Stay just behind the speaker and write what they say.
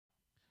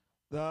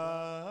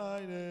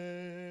Thy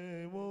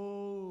name,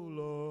 O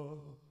Lord,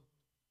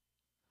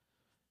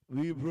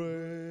 we praise.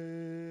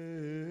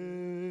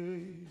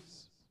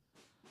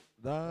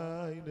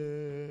 Thy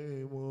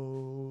name,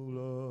 O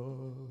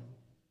Lord,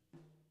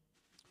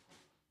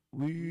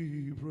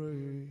 we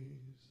praise.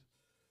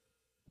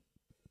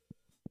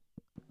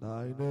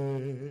 Thy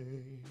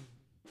name,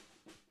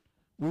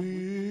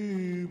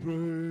 we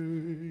praise.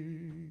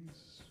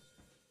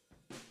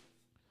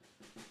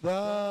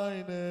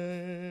 Thy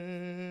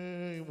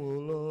name, O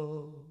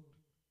Lord,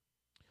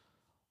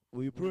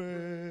 we praise.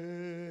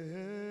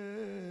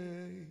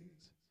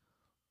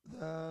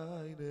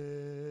 Thy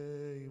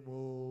name, O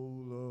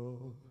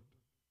Lord,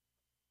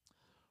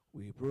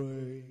 we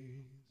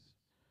praise.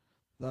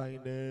 Thy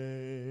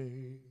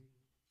name,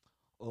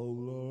 O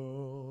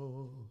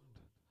Lord,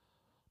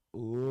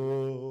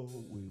 oh,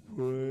 we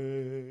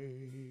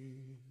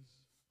praise.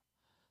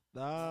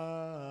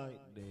 Thy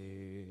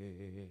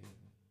name,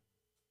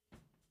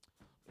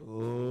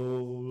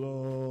 oh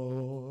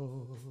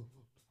Lord,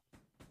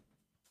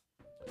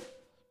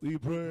 we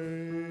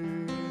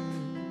praise.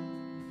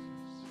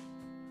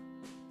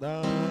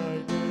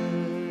 Thy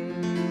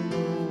name, O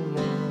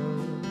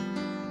Lord,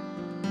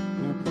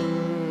 we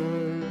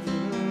praise.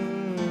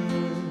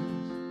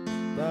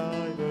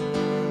 Thy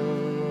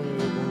name, O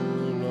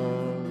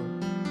Lord,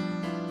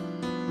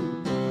 we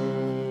praise. Thy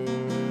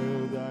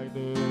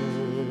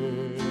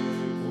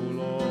name, O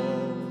Lord, we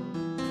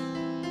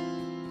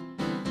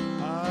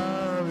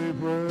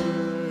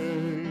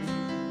praise.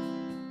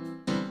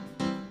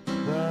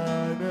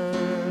 Thy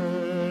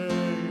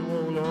name, O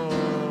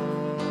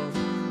Lord,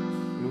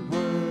 we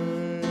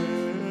praise.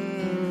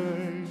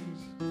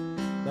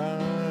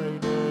 Thy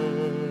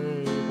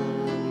name, O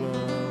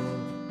Lord,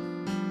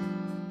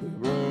 we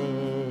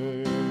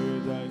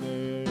praise. Thy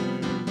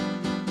name,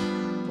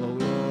 O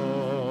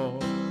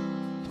Lord,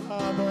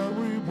 Father,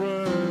 we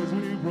praise,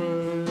 we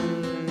praise.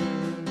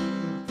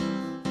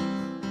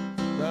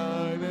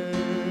 Thy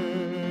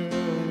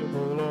name, O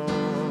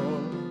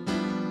Lord,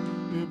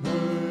 we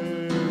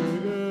praise.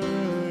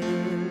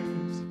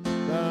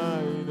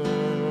 Thy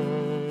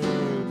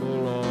name, O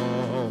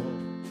Lord,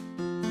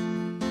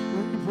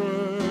 we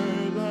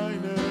praise. Thy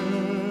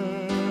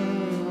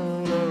name, O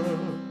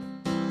Lord,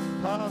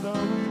 Father,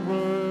 we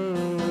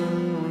praise.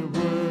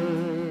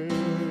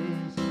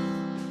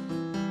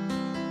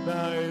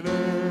 Thy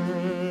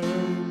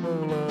name, O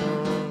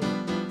Lord,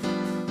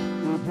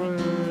 we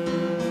praise.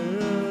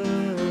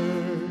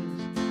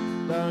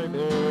 Thy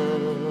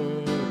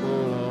name, O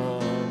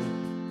Lord,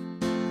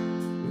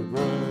 we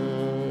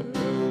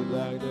praise.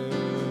 Thy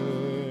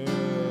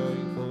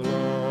name, O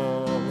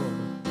Lord.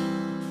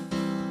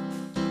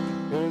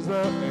 Is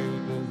there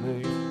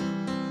anything?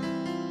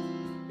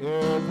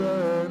 Is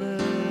there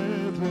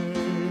anything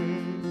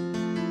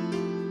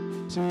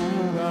too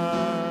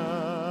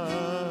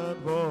hard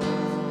for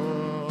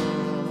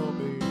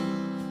me?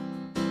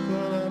 Is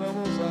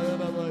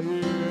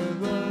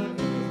there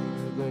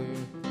anything?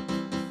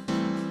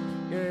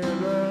 Is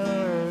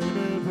there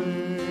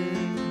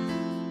anything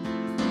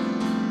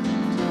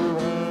too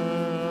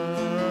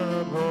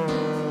hard for?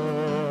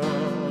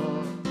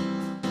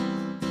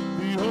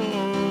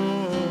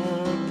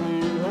 Behold,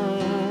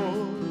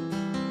 behold,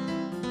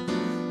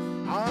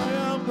 I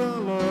am the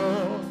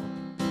Lord.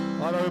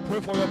 Father, we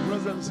pray for your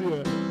presence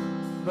here.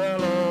 The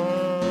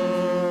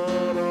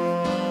Lord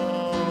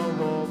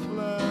of all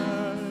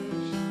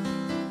flesh.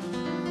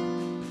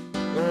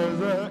 Is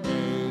there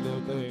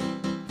anything?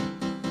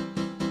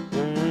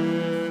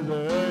 Is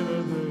there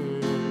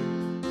anything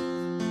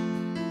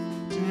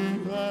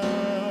too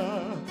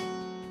hard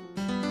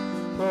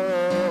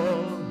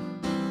for?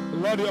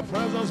 Let your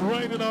presence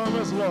reign in our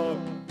midst, Lord.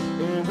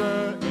 Is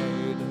there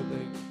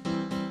anything?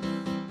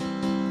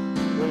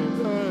 Is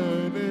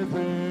there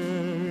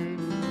anything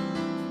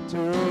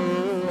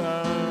too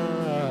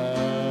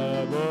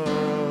hard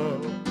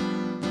for?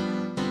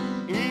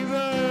 Is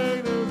there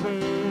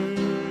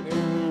anything?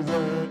 Is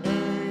there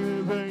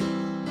anything?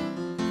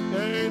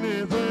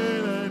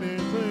 Anything,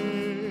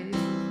 anything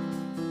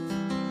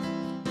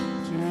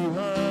too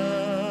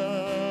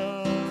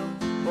hard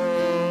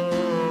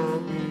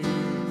for me?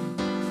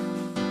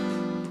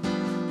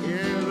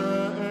 Is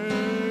there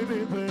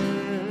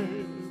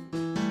anything?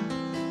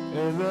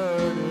 Is there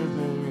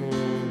anything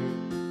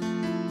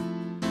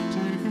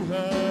too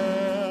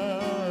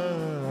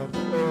hard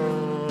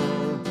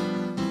for?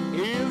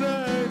 Is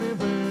there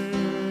anything?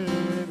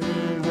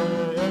 Is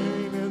there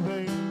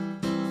anything?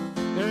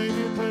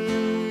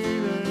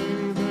 Anything,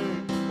 anything,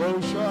 oh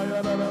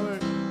Shayadadawe,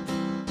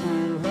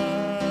 too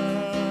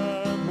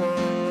hard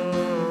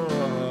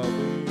for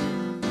me.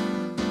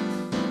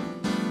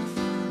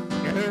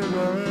 Is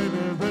there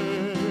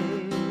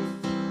anything?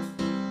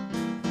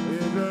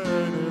 Is there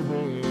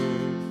anything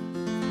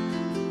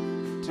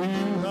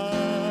too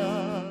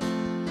hard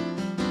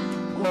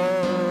for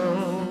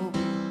me?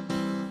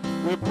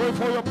 We pray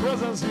for your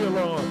presence here,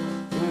 Lord.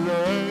 Is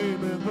there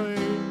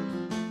anything,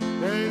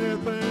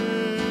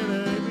 anything,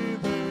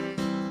 anything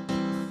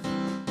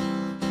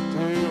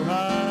too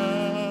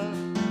hard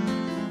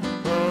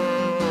for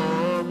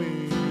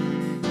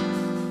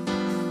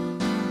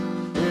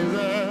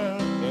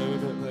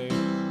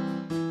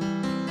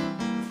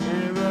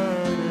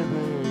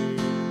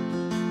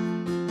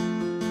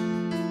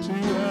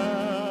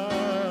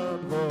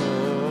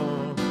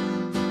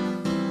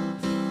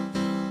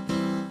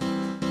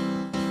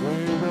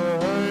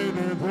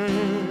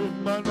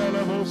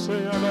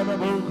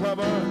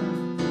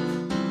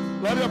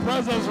Let your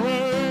presence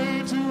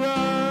reign to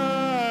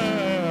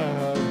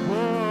us.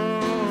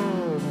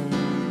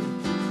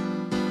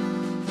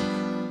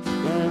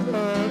 Is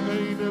there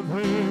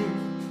anything?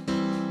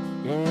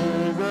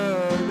 Is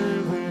there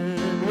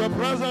anything? Your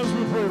presence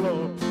we pray,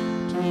 Lord,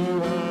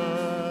 to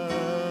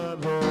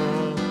us,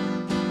 Lord.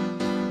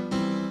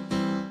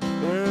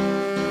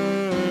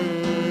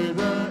 Is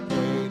there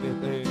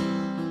anything?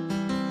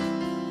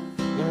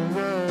 Is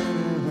there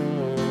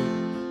anything?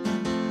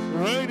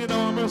 Reign in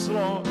our midst,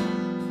 Lord.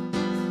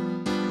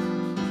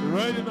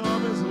 Reign in our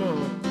midst,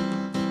 Lord.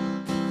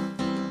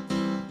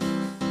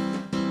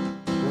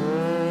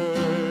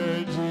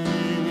 When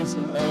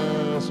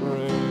Jesus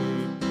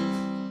reign.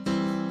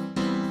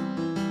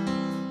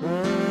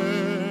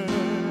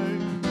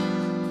 When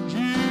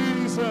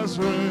Jesus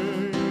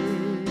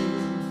reign.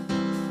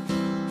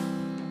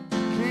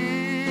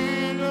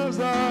 King of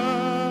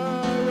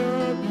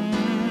Zion,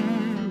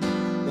 you,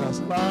 that's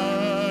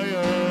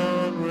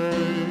Lion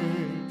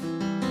reign.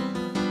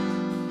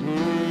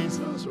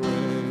 Jesus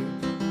reign.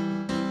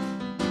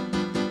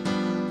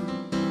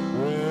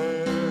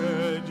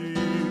 When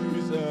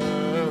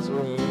Jesus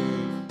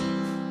reign.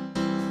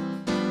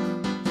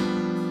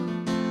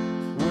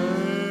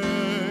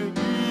 When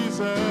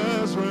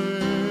Jesus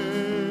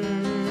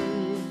reign.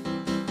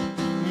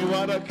 You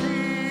are the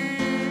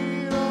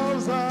King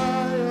of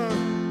Zion.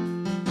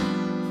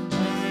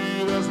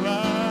 Jesus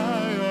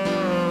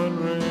Lion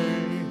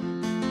reign.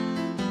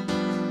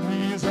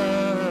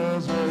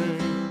 Jesus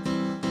reign.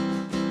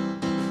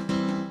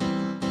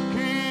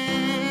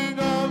 King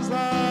of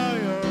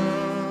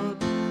Zion.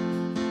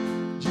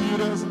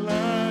 Jesus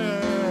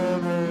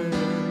Lion reign.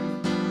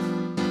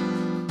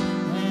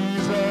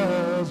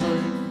 Jesus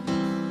reign.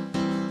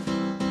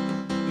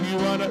 You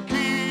are the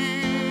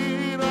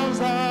King of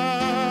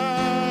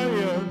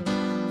Zion.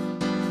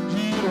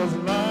 Jesus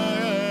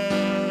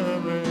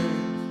Lion reign.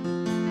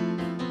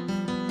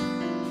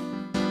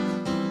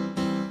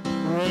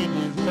 Reign,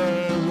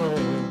 Jesus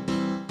reign.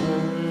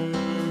 Reign,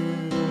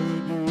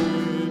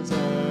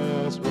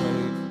 Jesus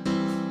reign.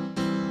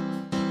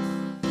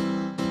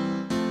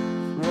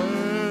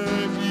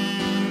 Reign,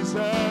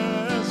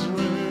 Jesus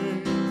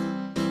reign.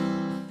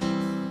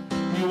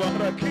 You are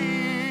the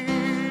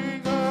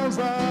King of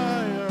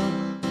Zion.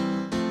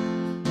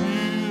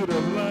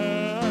 Jesus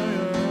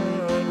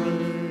Lion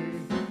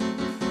reign.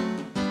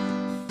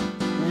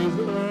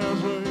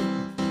 Jesus reign.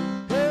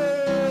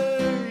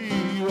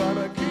 Hey, you are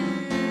the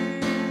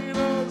King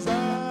of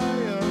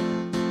Zion.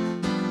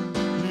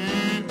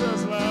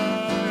 Jesus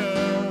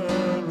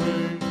Lion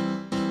reign.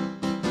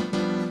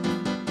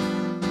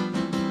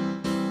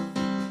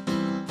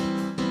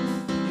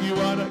 You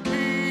are the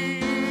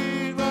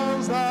King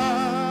of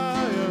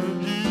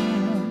Zion.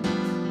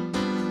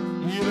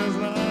 Jesus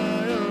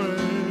Lion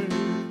reign.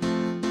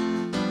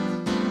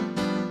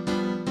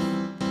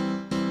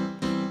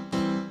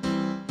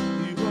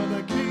 You are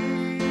the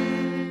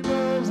King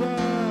of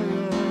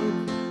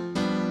Zion.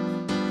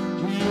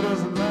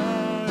 Jesus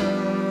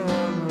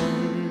Lion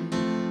reign.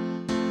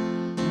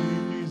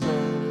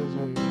 Jesus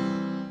reign.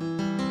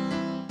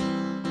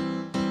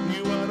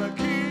 You are the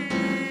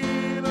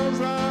King of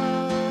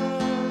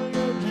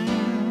Zion.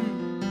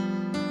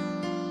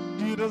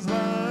 Jesus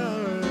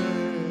Lion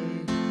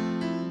reign.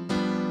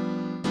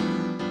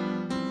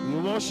 We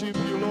worship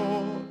you,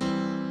 Lord.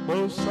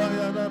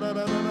 Mosiah, na na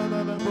na na na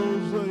na na,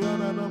 Mosiah,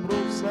 na na,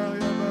 Mosiah,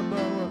 na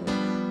na.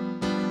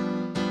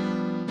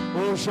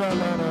 Mosiah,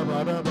 na na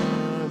na na,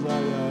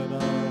 Mosiah,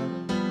 na.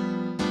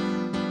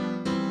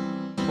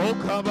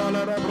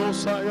 Mokabala, na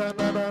Mosiah,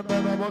 na na na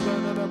na,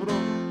 Mosiah, na na, bro.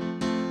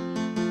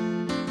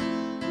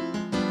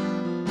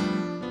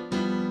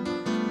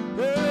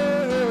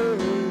 Hey,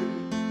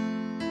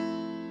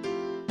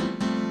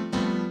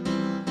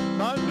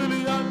 Mandili,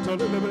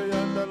 Antole,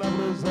 Lebreyanda, la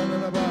Mosiah,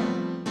 na na.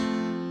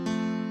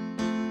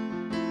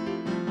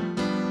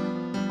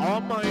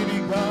 Almighty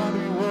God,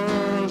 we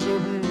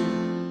worship you.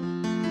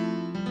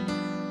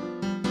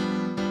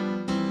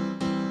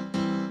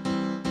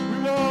 We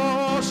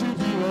worship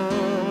you,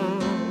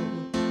 Lord.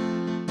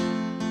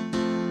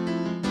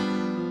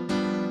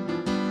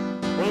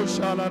 Oh,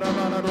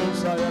 Shaladamana,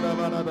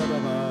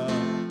 Sayadamana.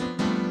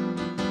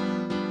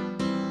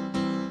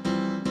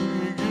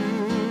 We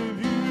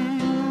give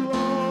you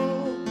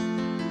all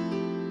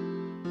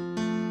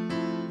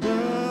the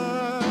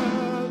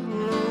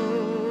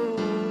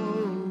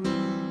glory.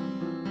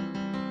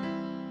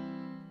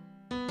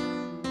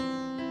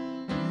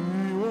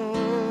 We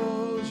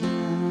worship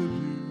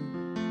you,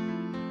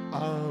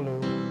 our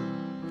Lord.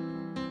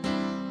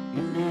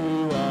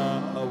 You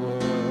are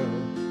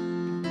worthy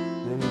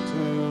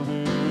to be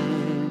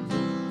praised.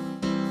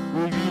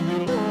 We give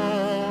you all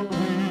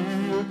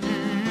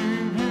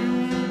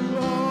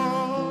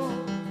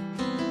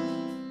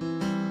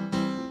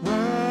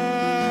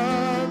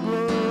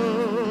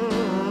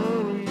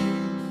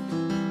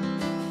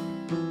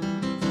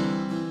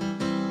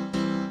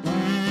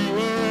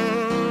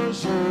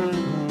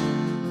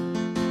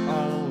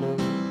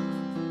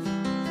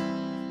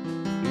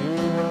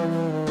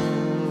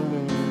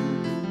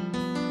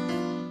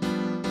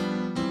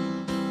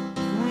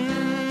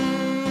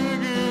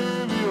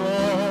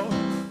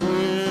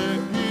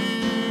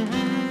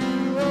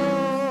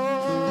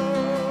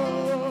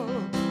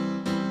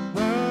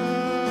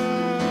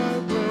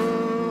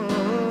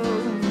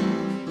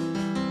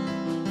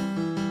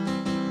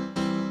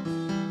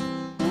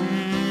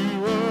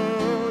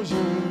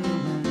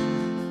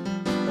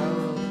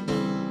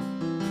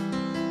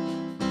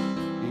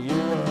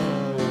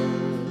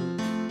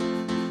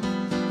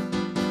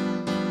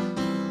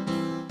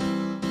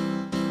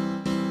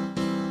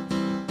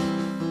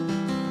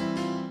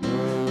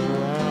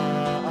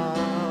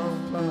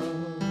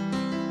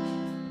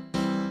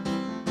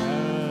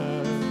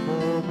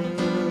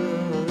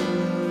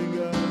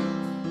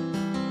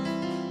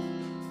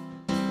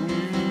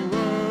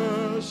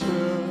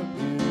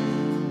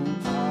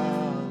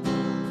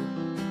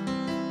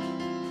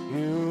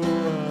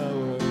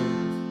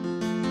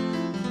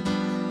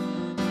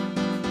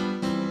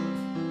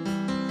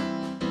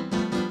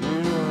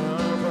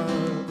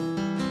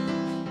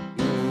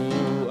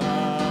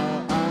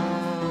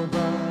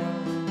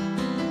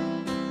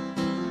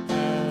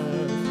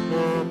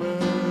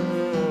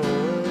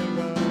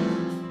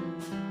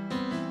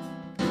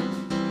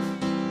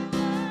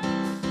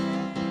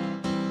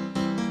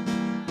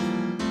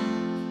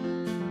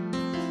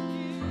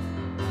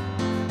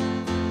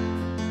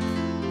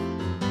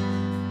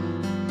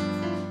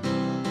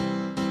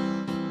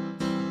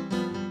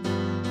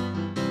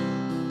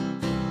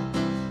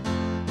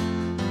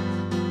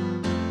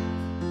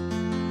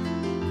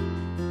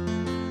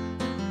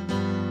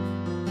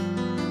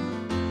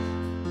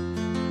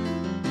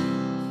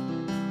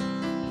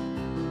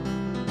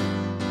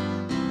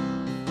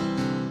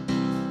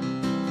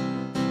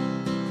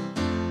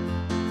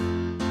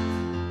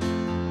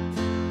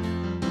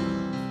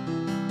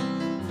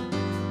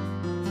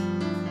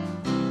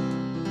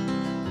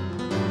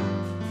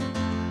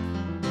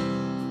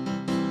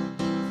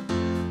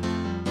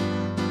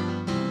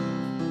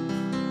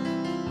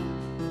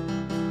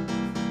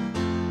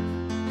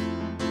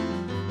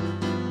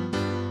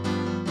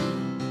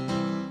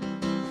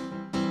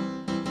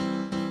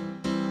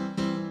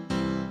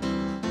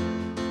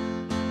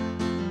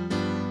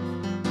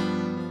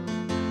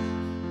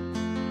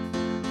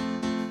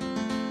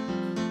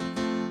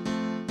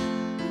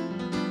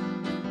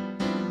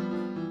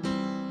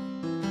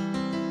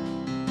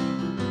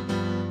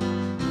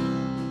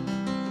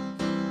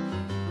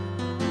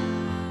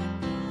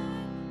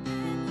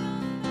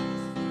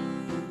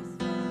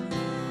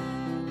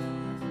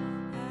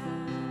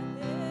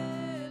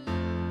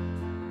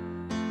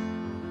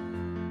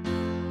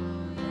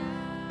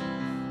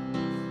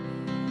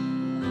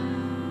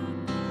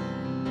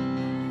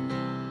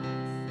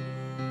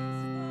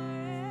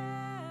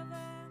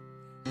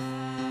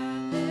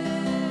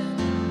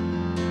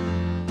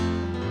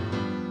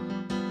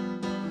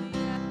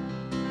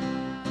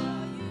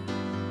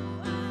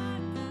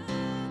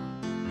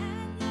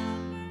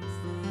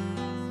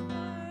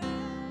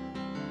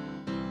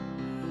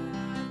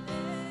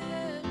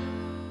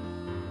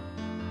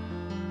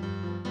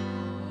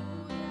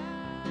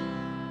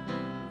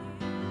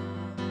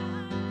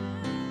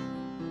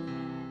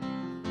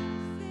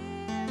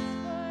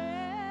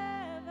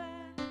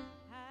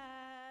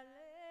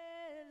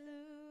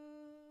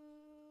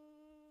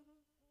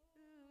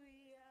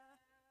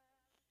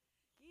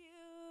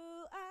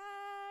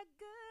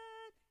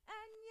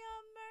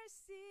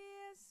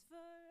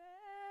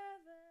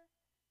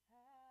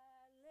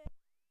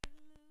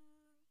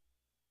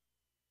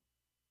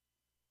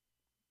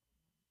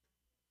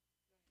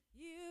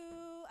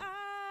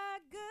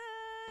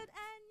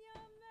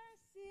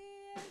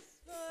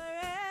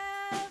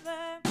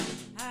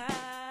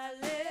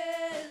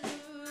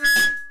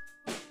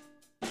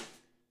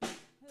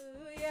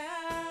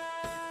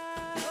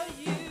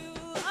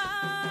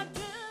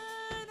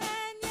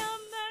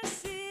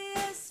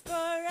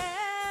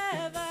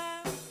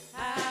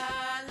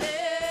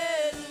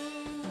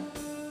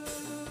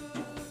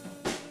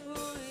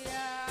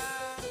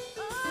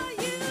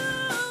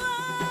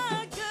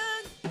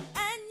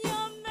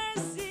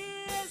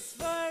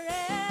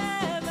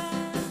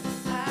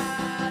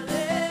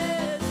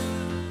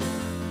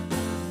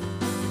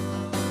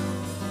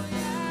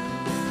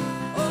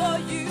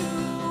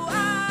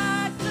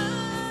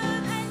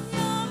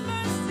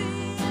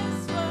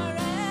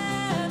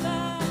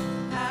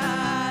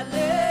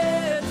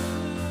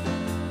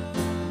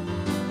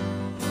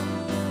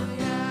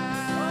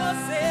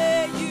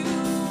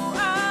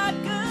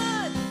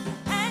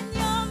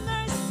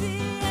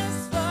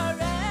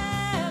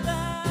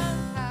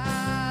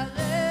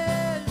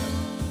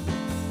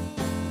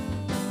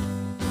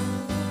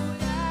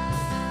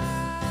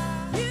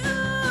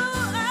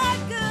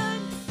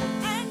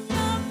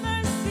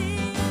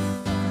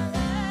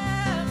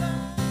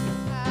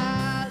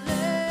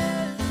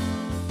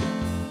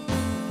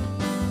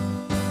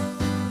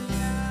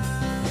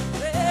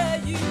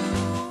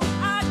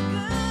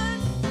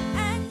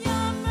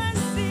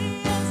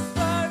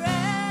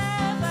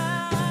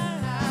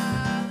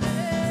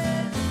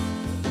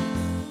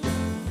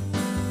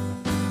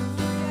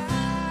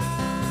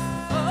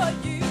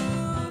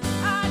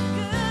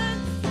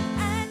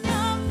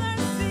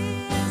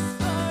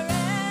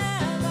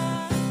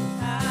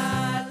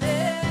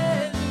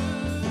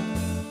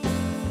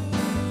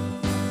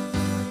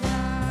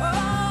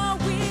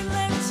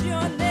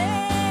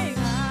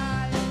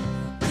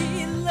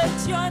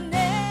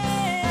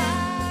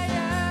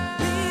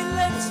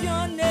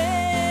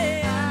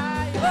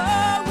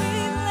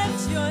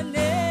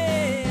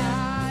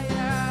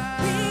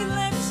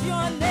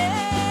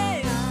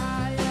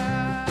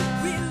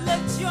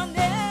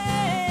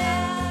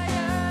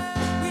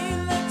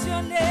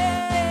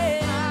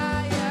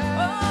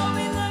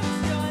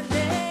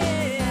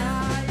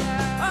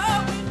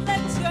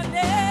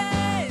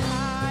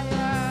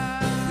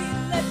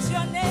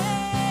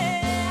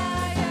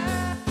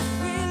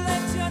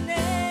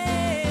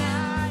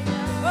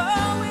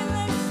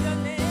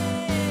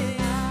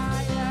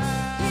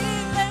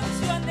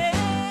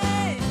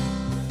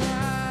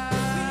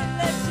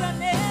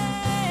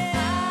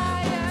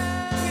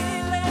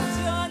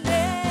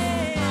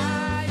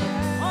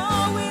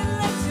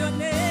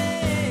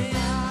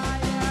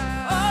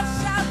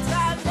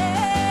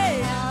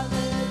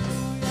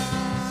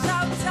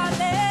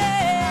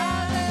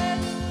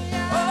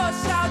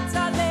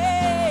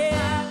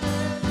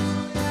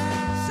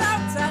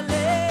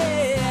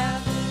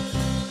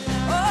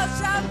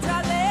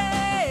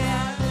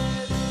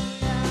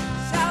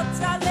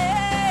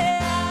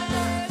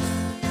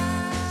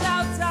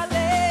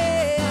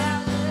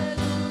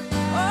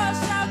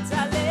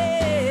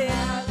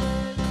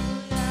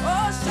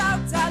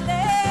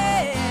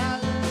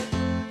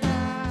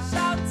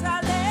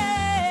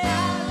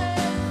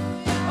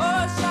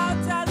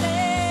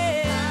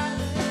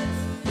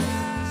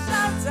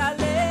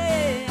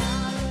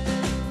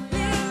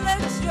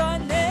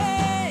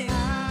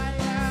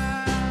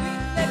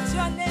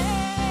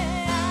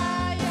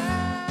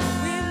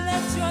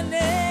your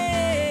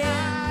name.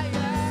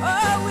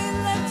 Oh, we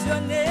lift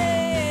your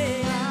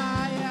name.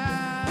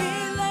 We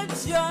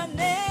lift your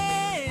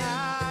name.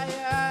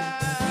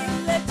 We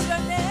lift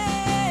your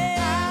name.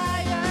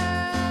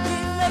 We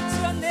lift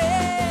your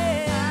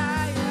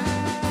name.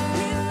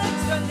 We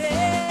lift your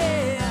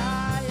name.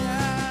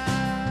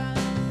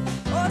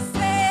 Oh,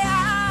 say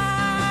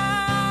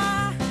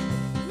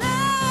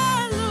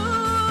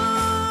hallelujah.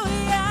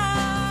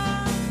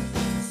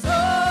 So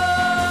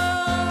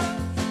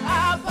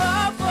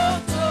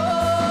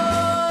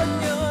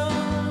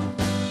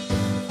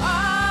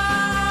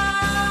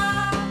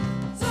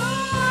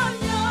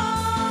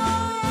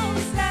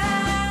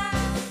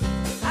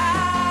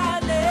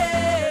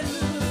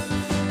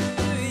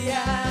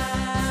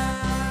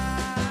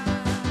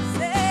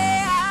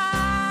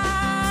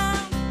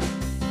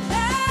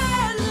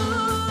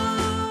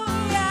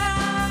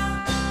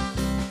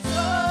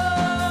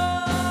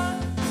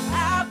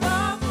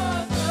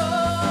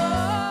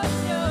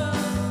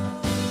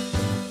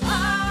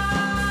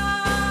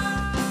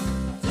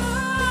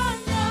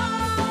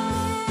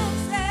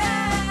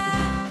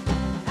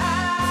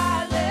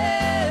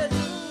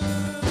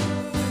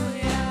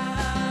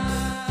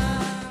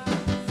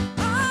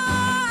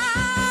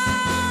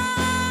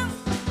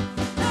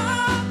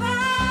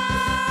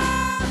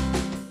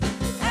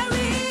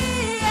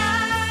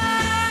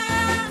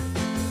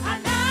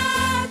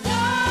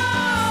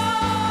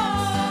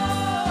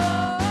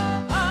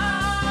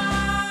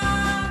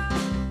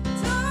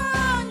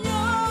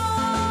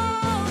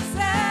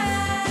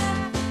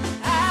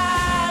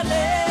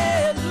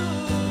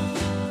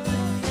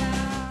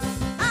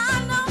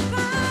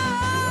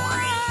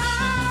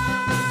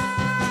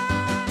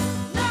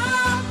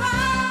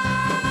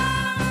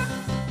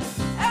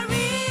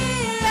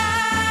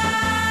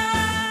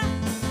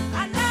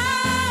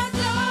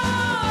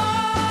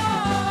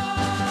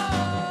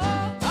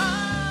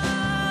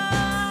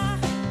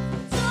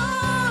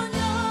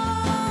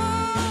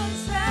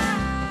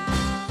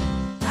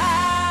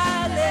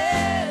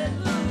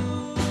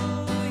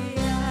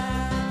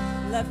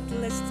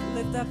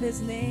lift up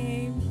his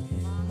name.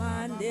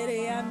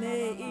 Mandere ame,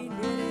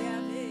 indere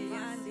ame,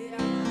 yandere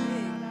ame,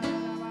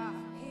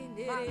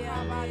 indere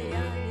ame,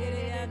 yandere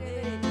ame,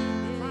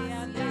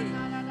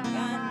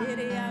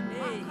 indere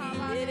ame,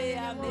 indere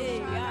ame,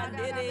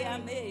 yandere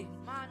ame,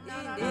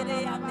 indere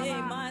ame,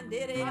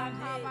 mandere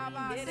ame,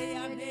 indere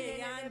ame,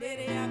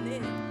 yandere ame,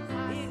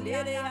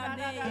 indere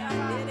ame,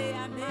 yandere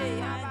ame,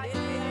 yandere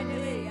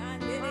ame,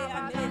 yandere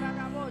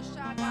ame.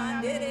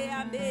 Mandere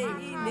ame,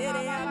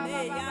 indere ame,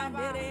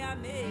 yandere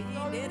ame,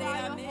 indere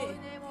ame,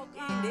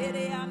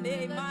 indere ame,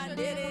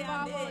 mandere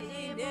ame,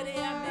 indere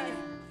ame,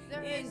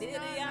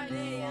 indere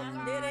ame,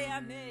 yandere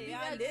ame,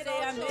 yandere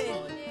ame,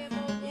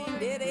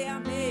 indere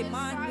ame,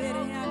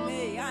 mandere ame,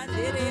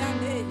 yandere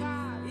ame,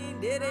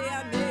 indere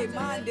ame,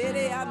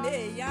 mandere ame,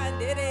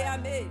 yandere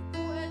ame,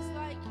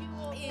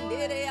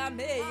 indere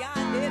ame,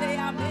 yandere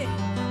ame,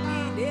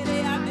 indere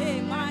ame,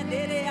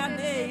 mandere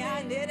ame,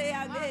 yandere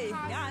ame,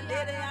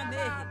 yandere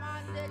ame.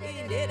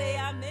 Indere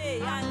ame,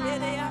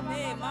 yandere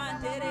ame,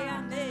 mandere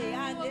ame,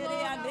 yandere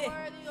ame,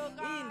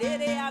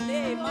 indere ame,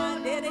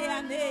 mandere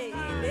ame,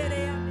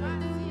 indere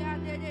ame.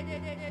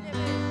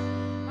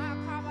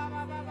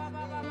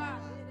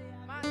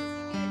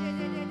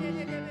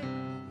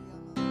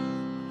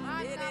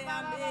 Indere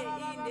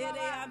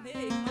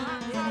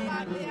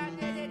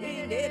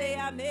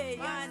ame,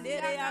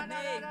 yandere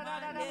ame,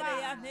 mandere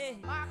ame,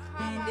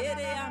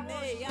 indere ame,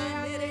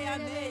 yandere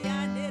ame,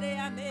 yandere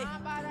ame,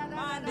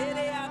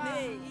 mandere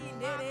ame,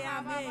 indere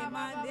ame,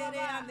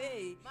 mandere ame,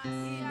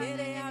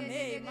 indere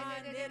ame,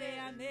 mandere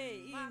ame,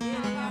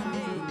 indere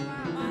ame,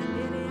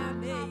 mandere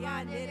ame,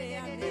 yandere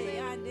ame,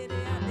 yandere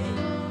ame,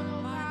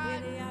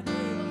 mandere ame,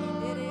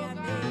 indere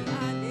ame,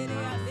 yandere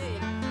ame.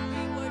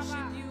 We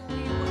worship you,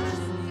 we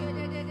worship you,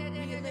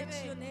 we lift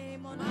your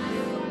name on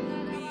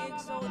high, we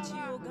exalt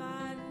you, O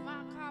God.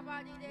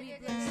 We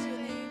bless your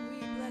name, we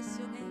bless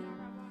your name,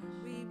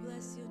 we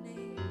bless your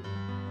name,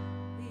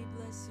 we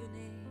bless your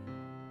name.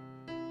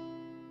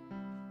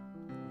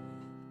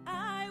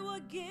 I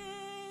will give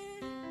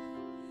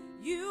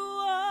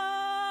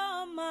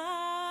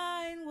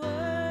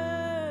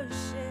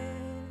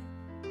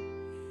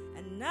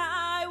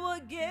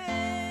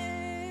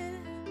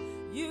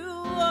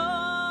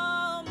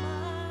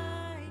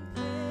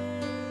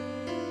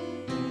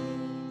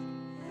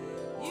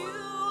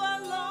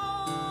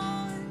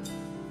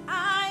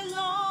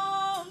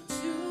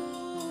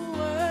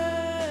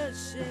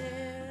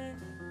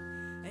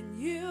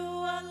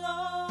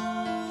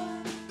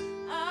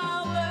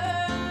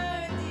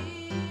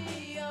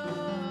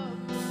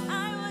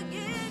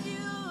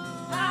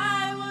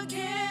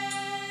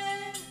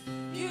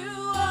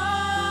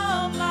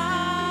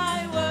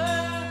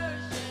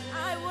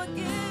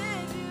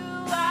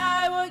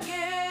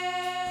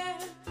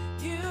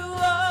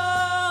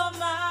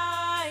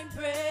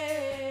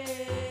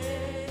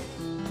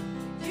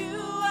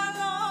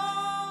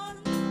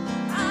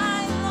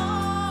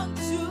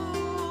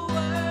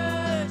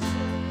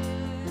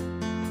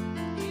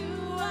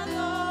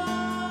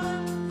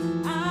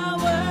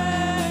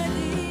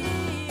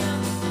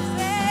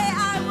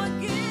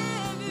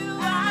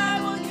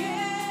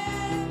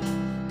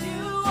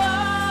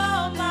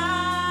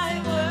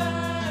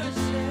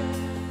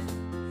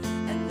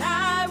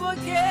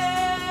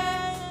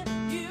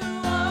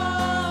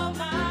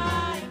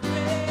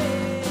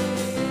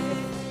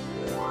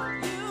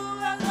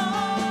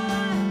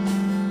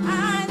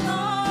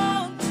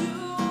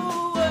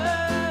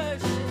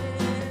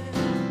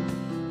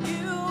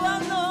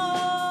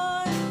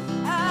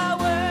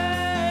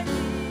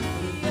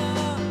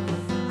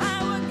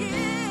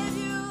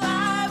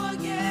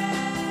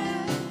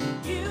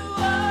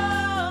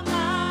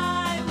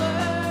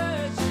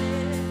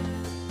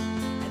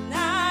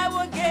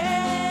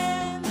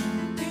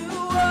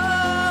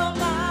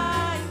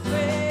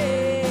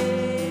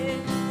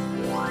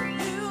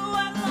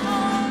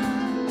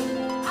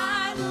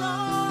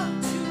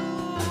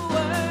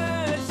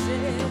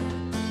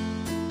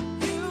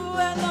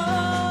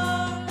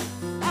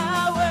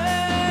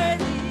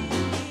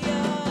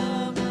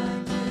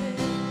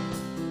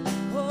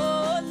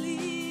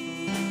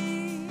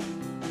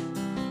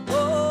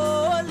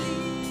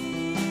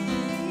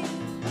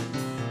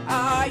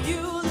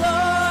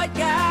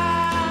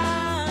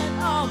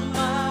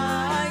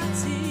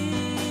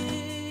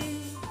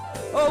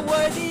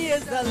worthy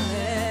is the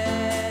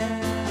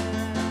Lamb.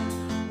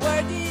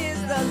 Worthy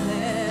is the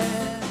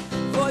Lamb.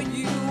 For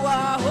you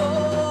are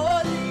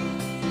holy.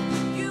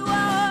 You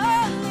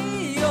are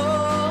holy,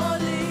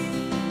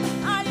 holy.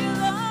 Are you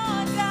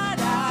Lord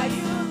God? Are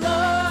you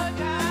Lord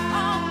God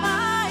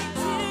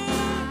Almighty?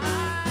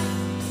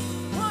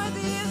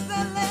 Worthy is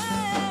the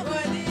Lamb.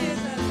 Worthy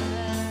is the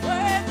Lamb.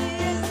 Worthy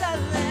is the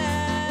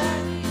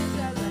Lamb.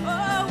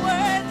 Oh,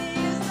 worthy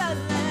is the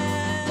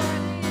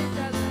Lamb.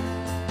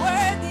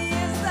 Worthy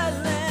is the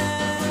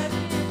Lamb.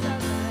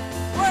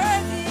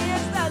 Worthy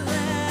is the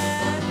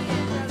Lamb.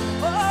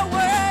 Oh,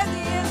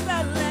 worthy is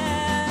the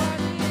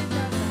Lamb.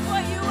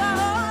 For you are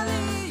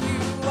holy.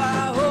 You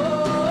are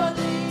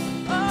holy.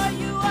 Oh,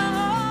 you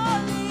are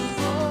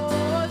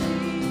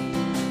holy.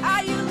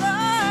 Are you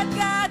Lord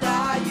God?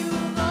 Are you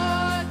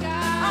Lord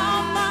God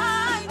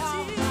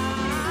Almighty?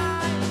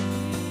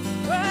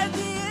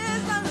 Worthy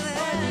is the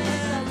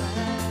Lamb.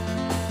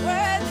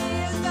 Worthy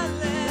is the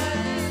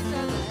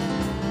Lamb.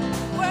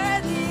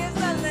 Worthy is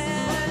the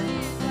Lamb.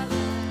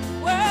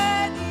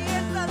 Worthy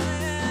is the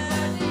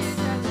Lamb.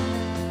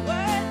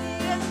 Worthy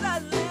is the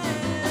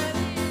Lamb.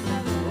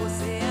 Oh,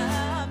 say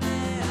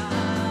amen,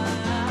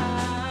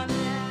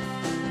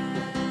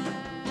 amen.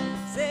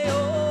 Say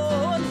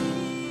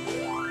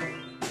holy,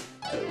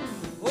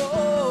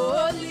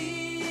 holy.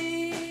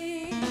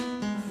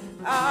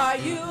 Are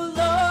you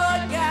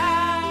Lord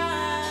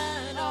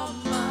God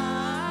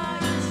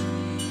Almighty?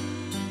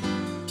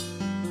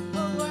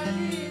 Oh,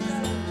 worthy is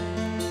the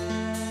Lamb.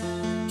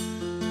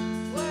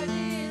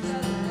 Worthy is the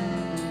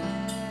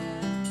Lamb.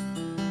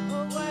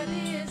 Oh,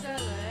 worthy is the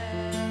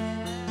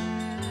Lamb.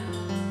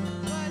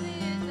 Worthy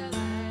is the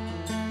Lamb.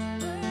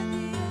 Worthy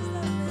is the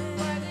Lamb.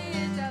 Worthy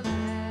is the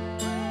Lamb.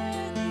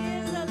 Worthy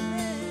is the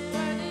Lamb.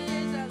 Worthy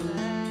is the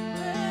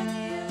Lamb.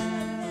 Worthy is the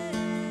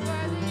Lamb.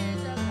 Worthy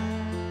is the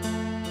Lamb.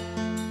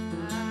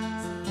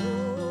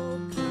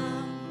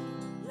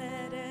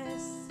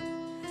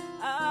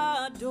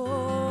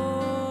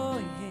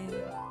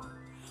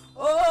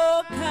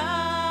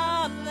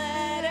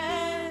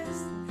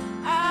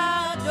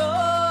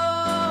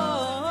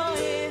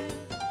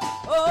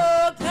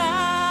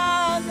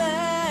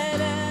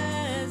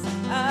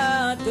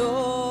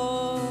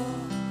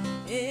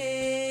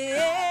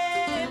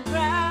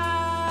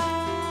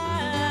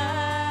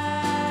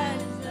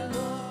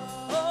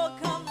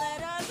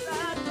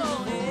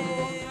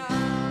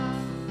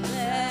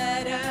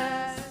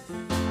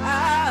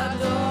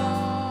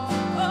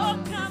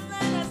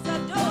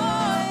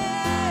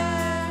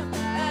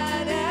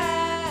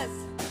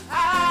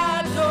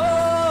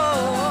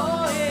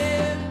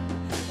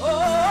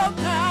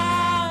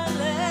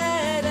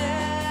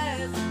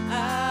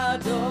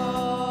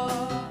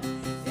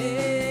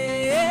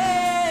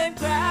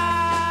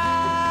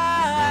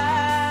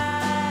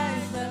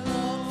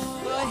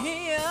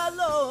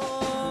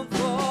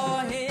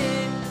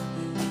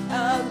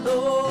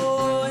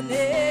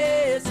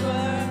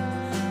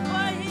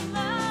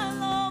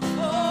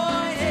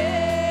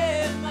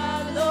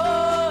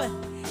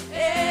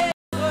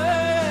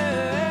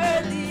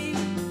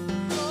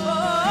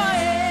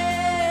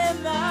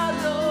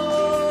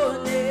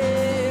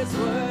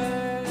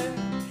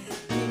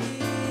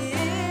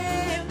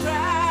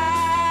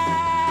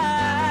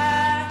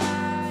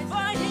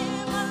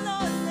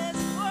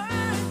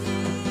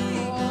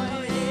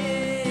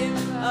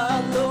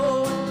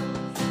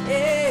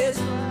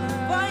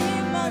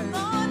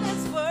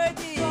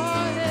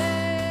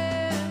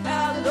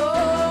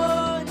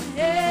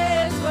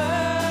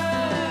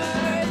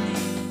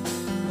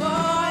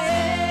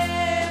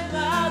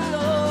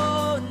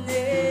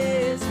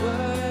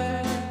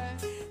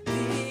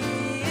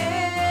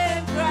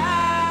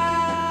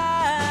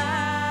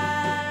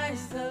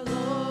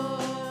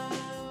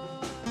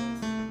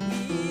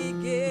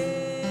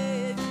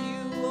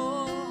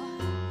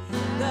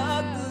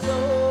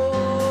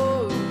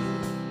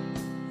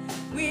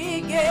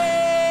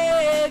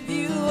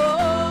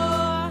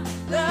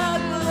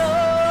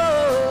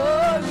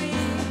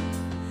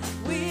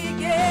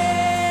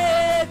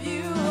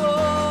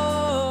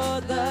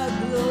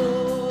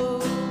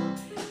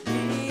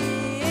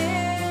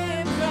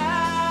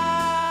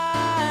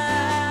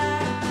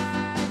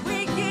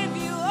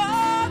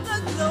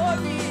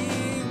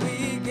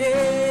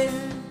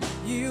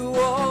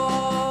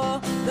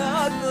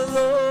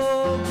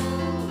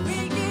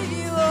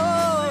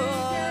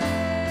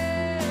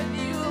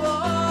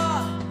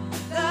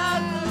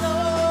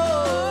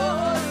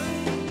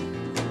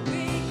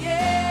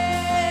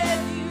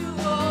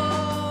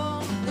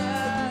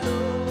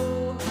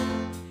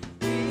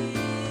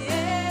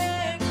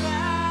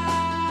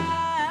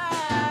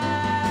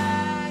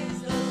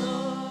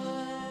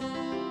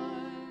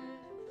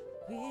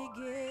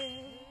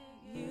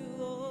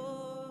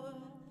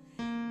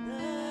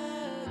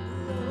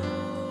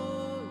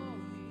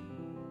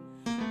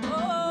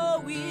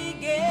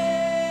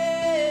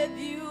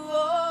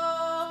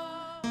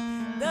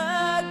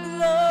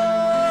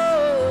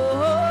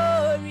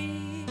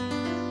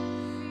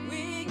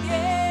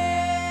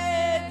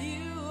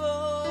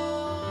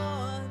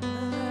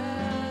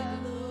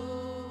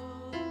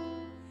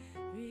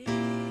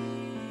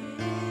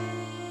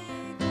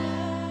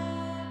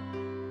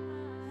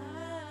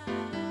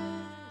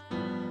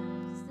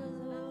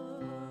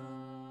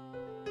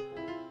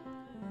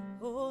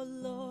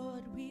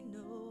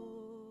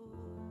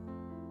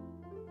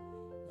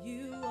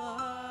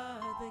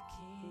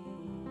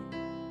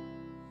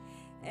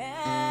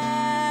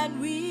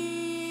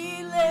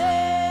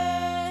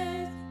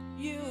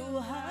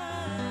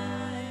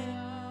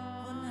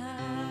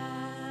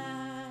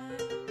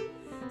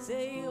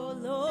 oh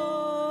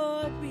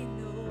Lord, we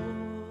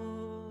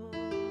know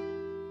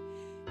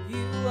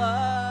you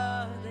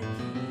are the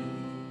King,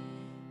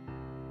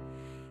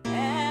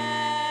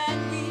 and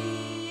we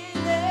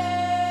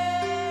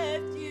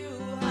lift you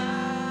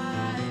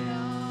high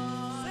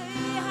on. Say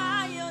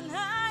high on,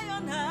 high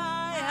on,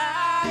 high,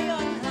 high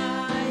on,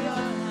 high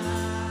on,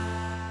 high,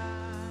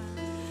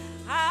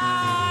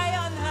 high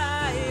on,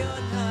 high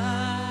on,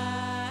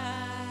 high,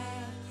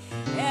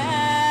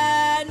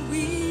 and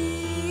we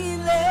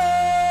lift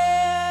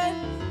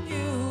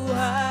you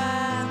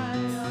high.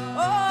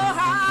 Oh,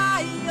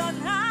 high on,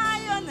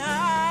 high on,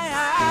 high,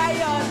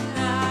 high on,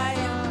 high,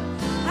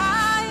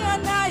 high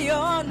on, high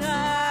on,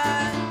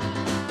 high,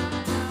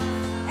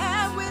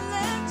 and we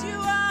lift you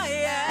high,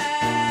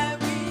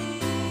 and we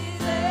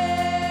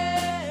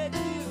lift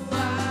you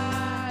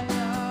high.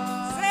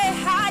 Say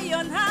high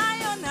on,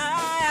 high on,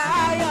 high,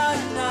 high on,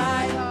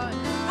 high,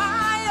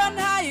 high on,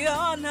 high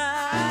on,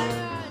 high,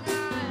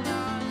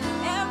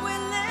 and we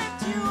lift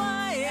you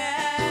high,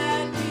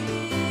 and we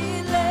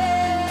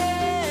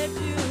lift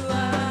you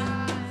high.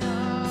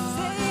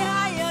 Say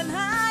high on,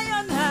 high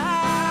on,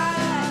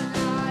 high,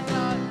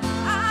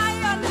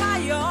 high on,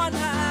 high on,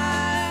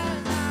 high.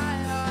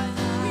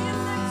 We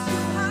lift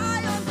you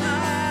high on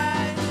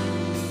high.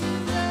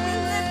 We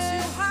lift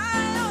you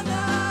high on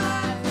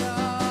high.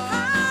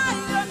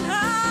 High on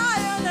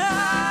high on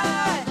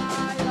high.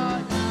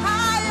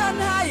 High on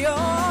high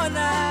on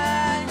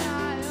high.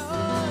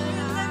 We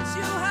lift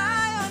you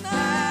high on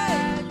high.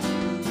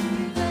 We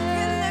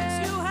lift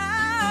you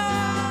high.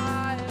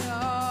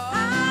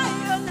 High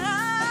on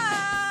high.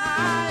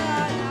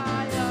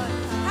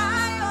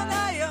 High on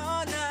high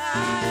on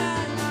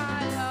high.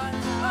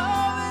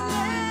 Oh, we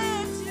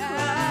lift you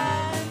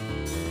high.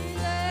 We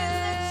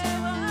lift you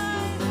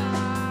high.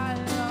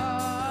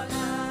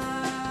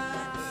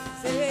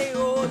 Say,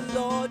 oh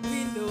Lord,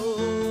 we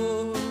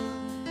know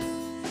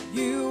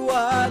you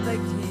are the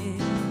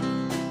King,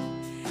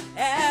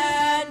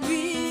 and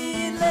we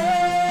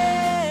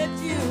lift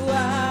you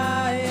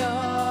high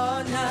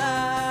on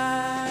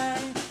high.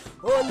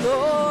 Oh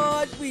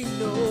Lord, we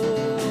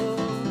know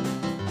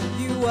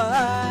you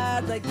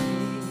are the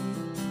King,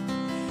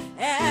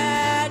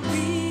 and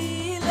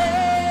we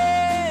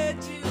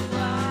lift you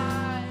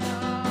high.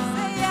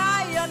 Say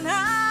high on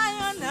high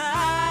on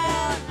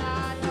high,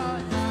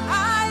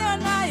 high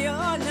on high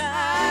on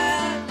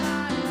high,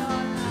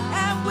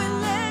 and we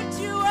lift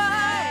you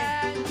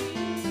high.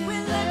 We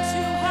lift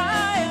you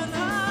high on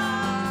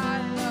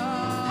high,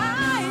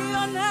 high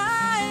on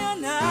high on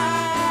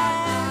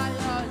high,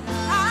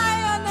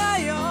 high on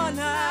high on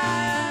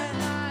high.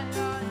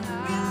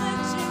 We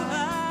lift you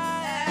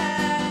high,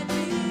 and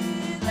we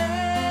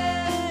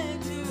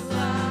lift you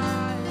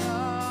high.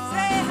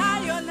 Say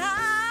high on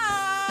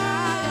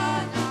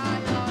high,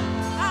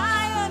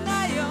 high on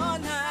high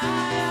on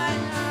high,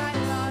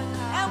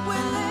 and we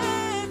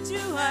lift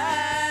you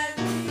high,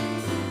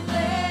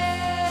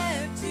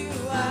 lift you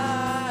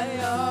high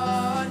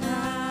on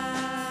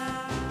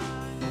high.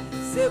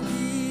 Say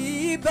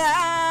we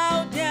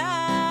bow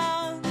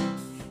down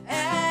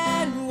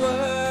and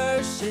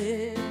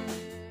worship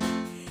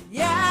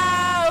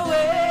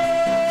Yahweh.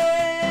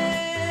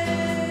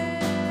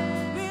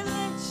 We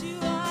lift you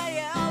high,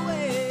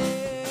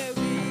 Yahweh.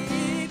 We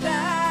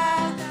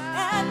bow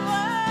and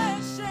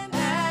worship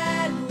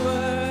and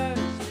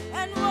worship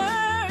and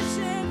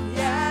worship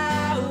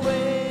Yahweh.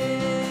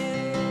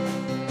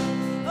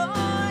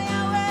 Oh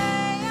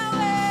Yahweh,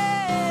 Yahweh,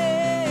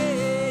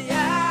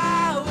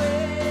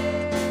 Yahweh.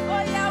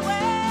 Oh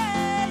Yahweh,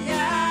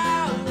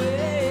 Yahweh,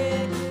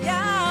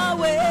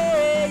 Yahweh,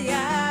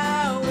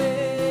 Yahweh.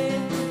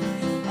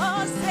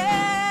 Oh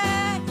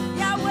say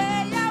Yahweh,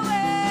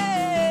 Yahweh,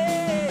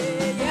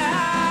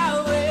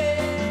 Yahweh.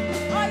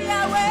 Oh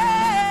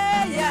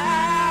Yahweh,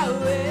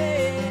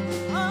 Yahweh.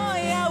 Oh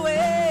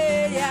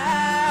Yahweh,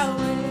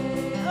 Yahweh.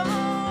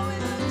 Oh, we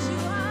lift you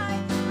high.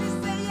 We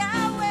say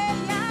Yahweh,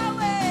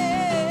 Yahweh,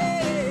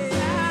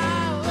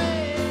 Yahweh.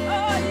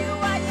 Oh, you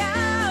are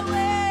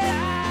Yahweh,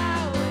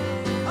 Yahweh.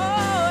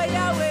 Oh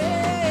Yahweh,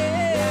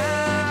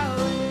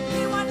 Yahweh.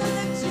 We want to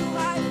lift you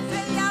high.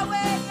 Say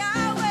Yahweh,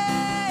 Yahweh,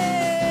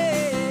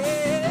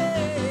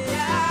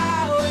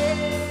 Yahweh.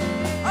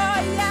 Oh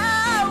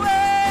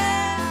Yahweh.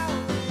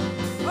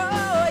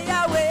 Oh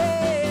Yahweh,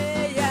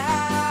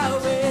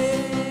 Yahweh.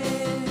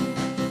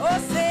 Oh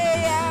say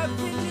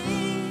every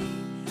knee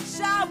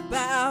shall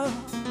bow,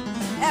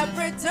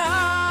 every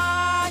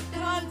tongue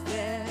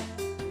confess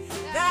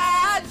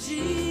that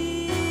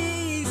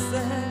Jesus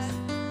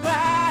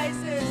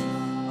Christ is.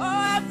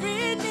 Oh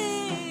every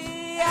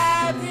knee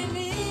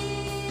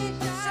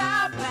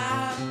shall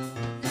bow,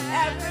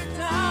 every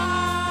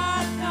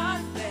tongue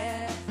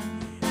confess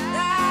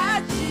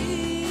that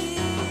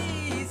Jesus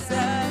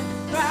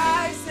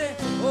Christ is.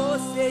 Oh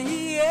say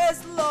He is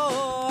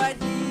Lord,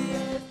 He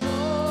is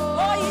Lord.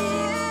 Oh He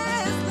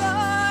is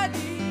Lord,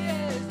 He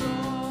is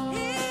Lord.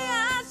 He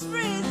has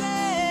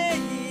risen,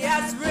 He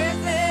has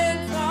risen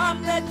from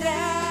the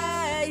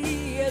dead. He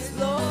is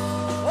Lord.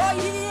 Oh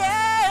He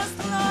is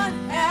Lord.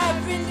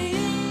 Every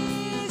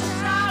knee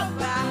shall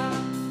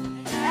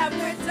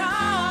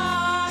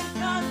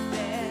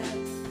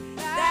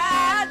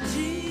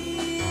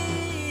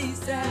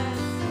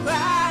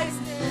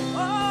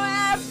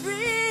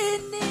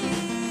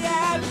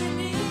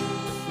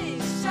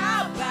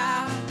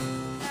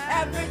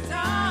every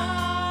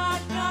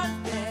tongue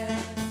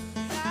confess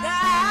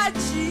that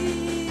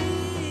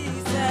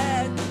Jesus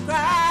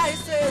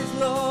Christ is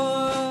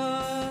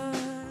Lord.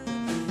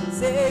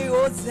 Say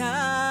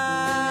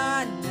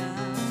Hosanna,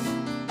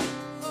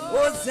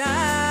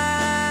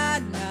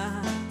 Hosanna,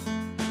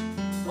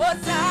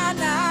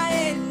 Hosanna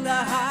in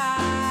the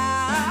highest.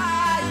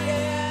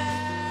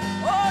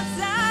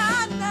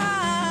 Hosanna,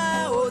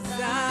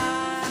 Hosanna,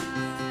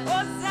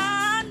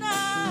 Hosanna,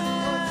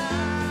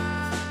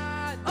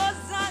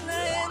 Hosanna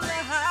in the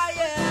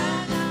highest.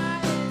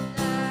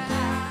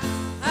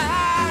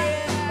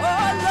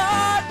 Oh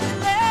Lord, we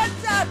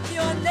lift up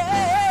your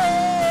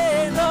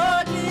name.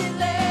 Lord, we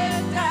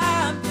lift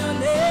up your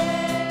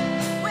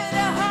name with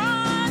a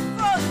heart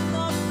full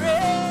of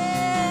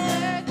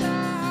praise.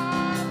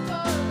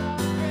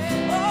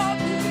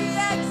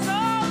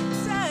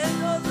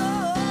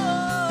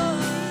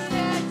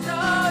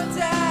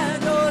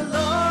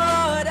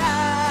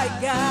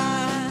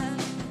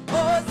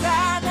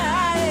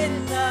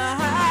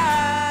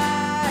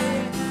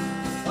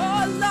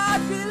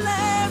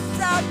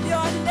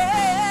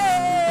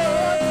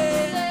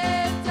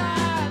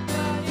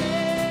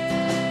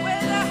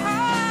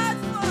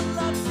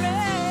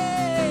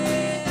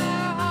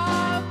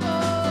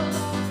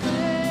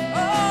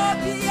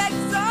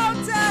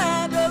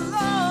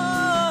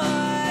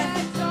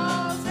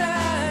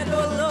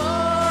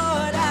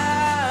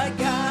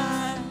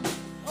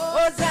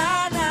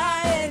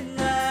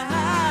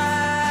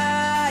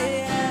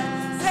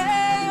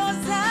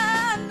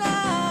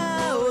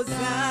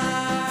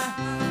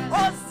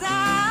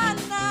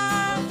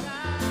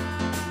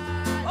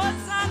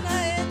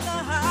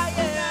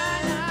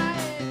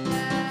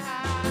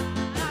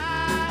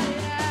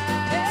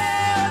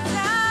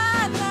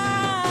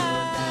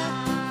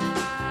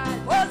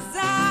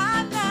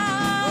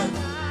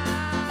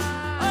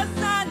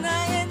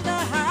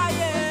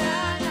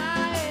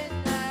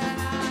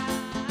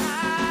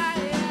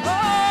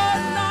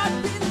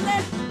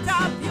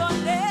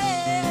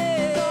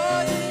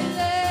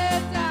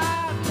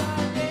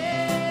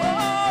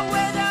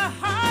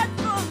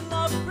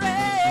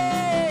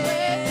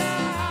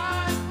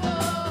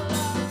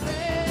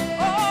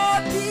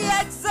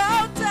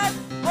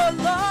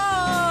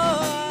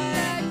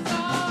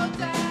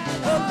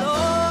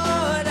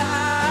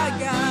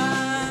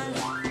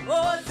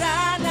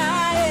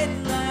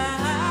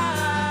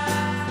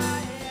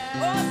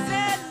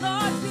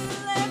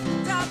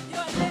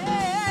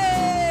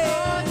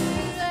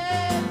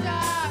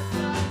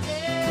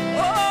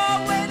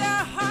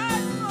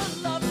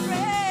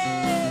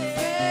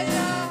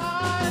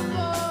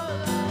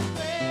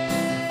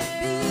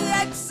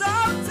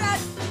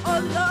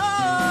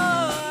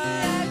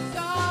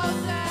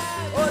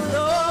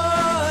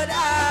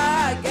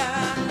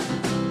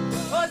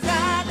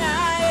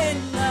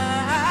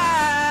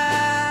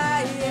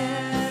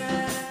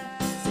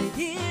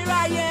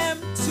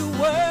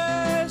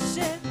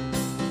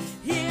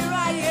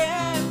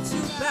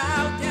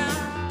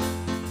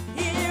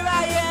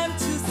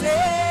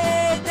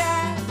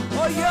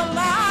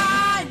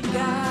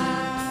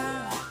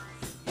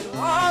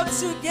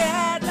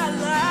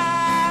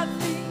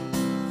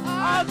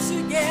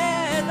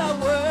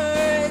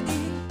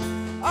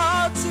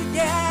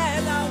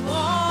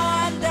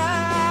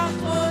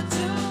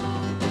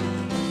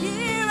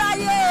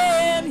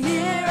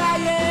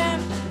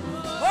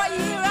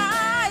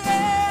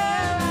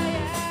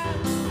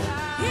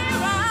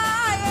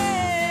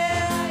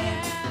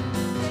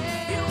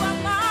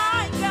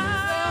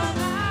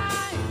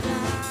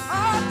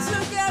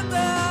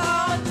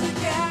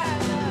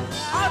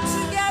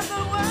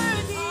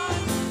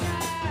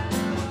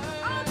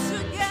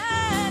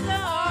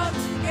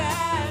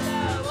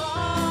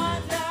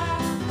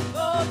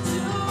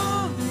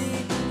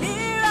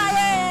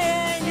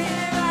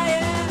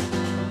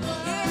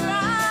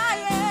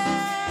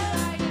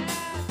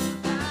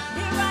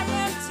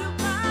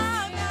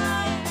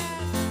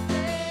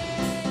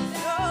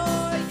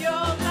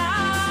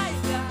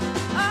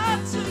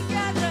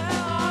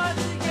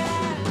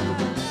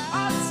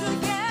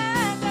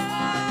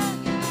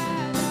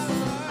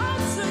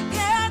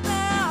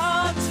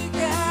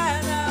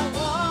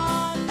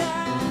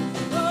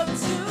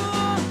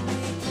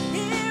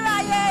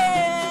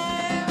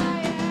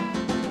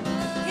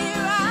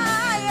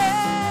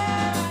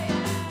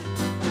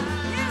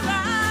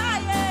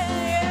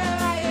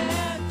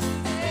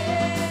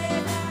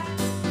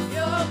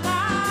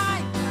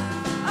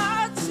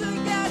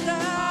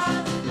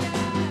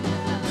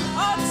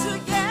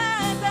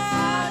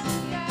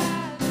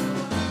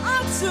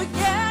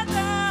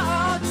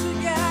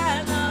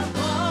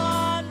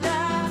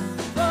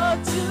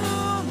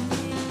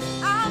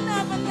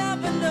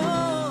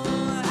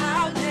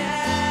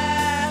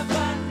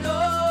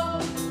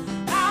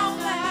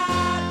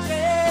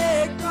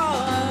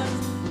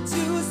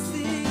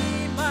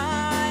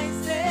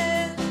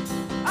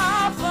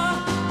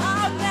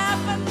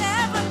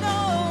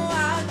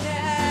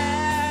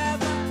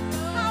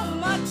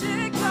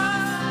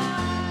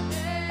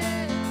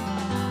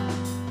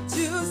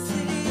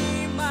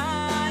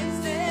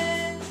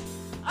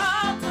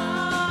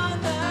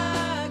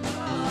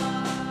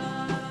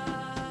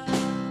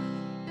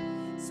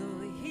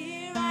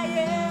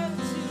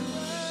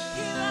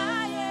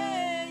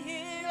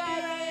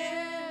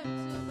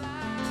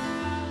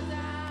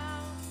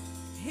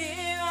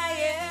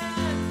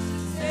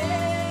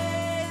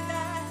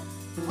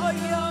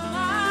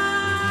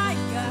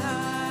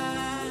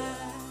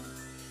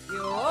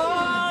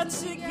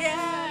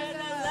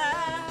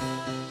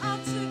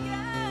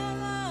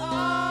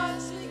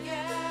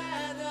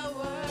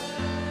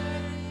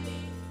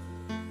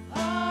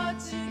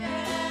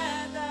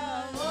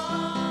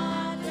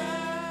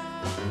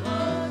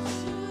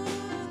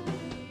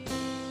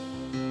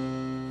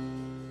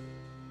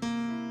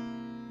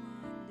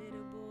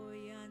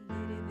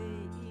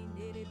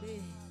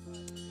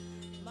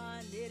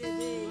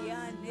 Manderebe,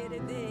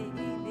 yanderebe,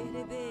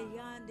 inderebe,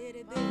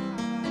 yanderebe.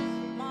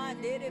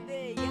 Manderebe,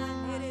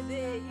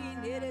 yanderebe,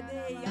 inderebe,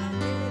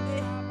 yanderebe.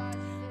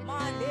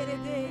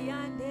 Manderebe,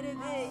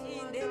 yanderebe,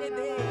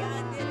 inderebe,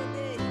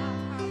 yanderebe.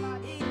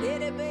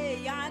 Inderebe,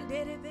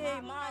 yanderebe,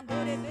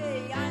 manderebe,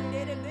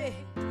 yanderebe.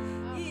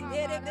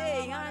 Inderebe,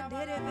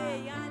 yanderebe,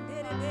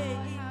 yanderebe,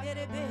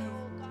 inderebe.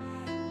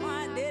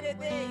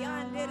 Manderebe,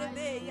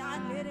 yanderebe,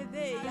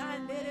 yanderebe,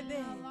 yanderebe.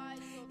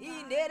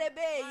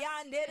 Inderebe,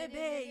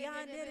 yanderebe,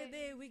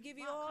 yanderebe. We give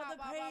you all the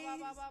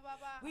praise.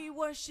 We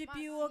worship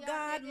you, O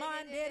God.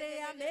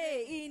 Mandere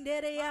ame,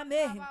 indere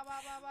ame.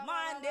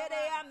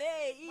 Mandere ame,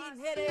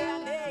 indere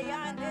ame,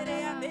 yandere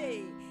ame.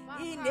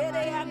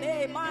 Indere ame,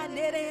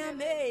 mandere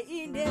ame,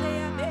 indere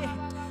ame.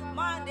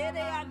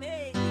 Mandere ame,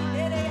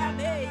 indere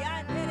ame,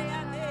 yandere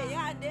ame,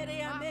 yandere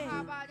ame.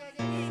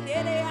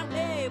 Indere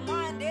ame,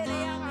 mandere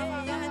ame,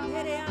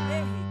 yandere ame.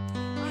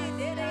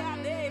 Indere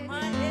ame,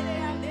 mandere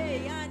ame,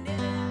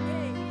 yandere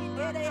ame.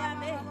 Indere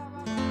ame,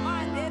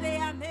 mandere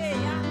ame,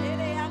 yandere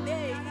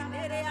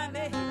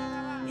ame.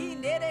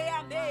 Indere ame, indere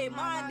ame,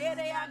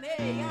 mandere ame,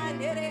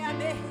 yandere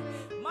ame.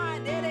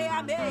 Mandere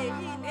ame,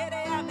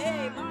 indere ame,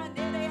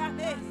 mandere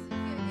ame.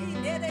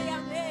 Indere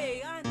ame,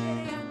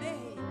 yandere ame.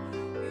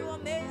 You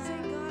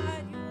amazing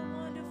God, you are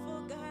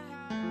wonderful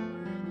God.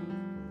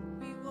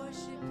 We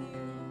worship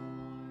you.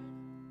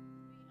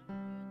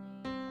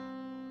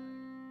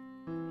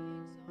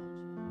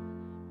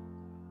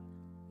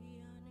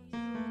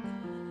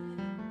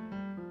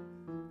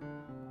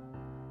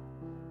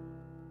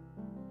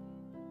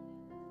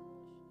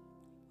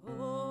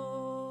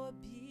 Oh,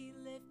 be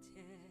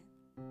lifted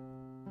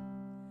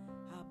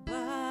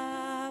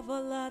above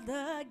all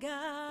other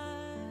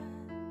God.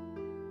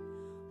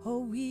 Oh,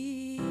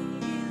 we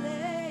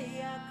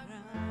lay our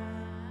crown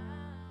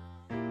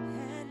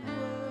and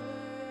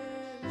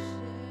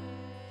worship.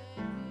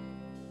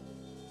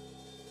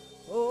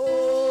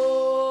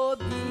 Oh,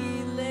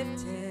 be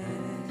lifted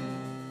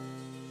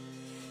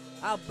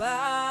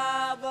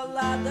above all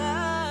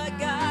other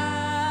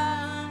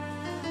God.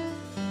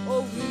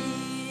 Oh,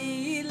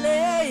 we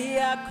lay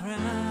our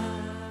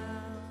crown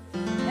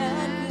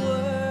and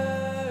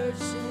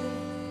worship.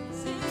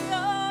 Sing,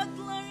 oh,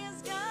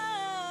 glorious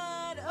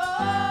God,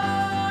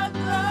 oh,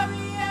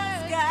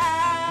 glorious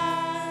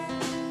God.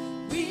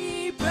 We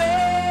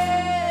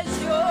praise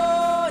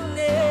your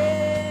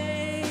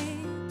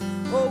name.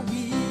 Oh,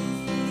 we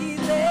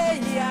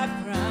lay our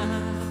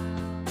crown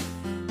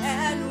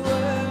and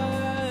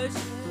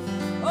worship.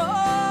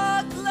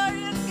 Oh,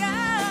 glorious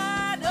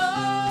God,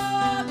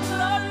 oh,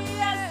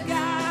 glorious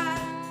God.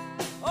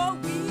 Oh,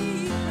 we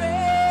praise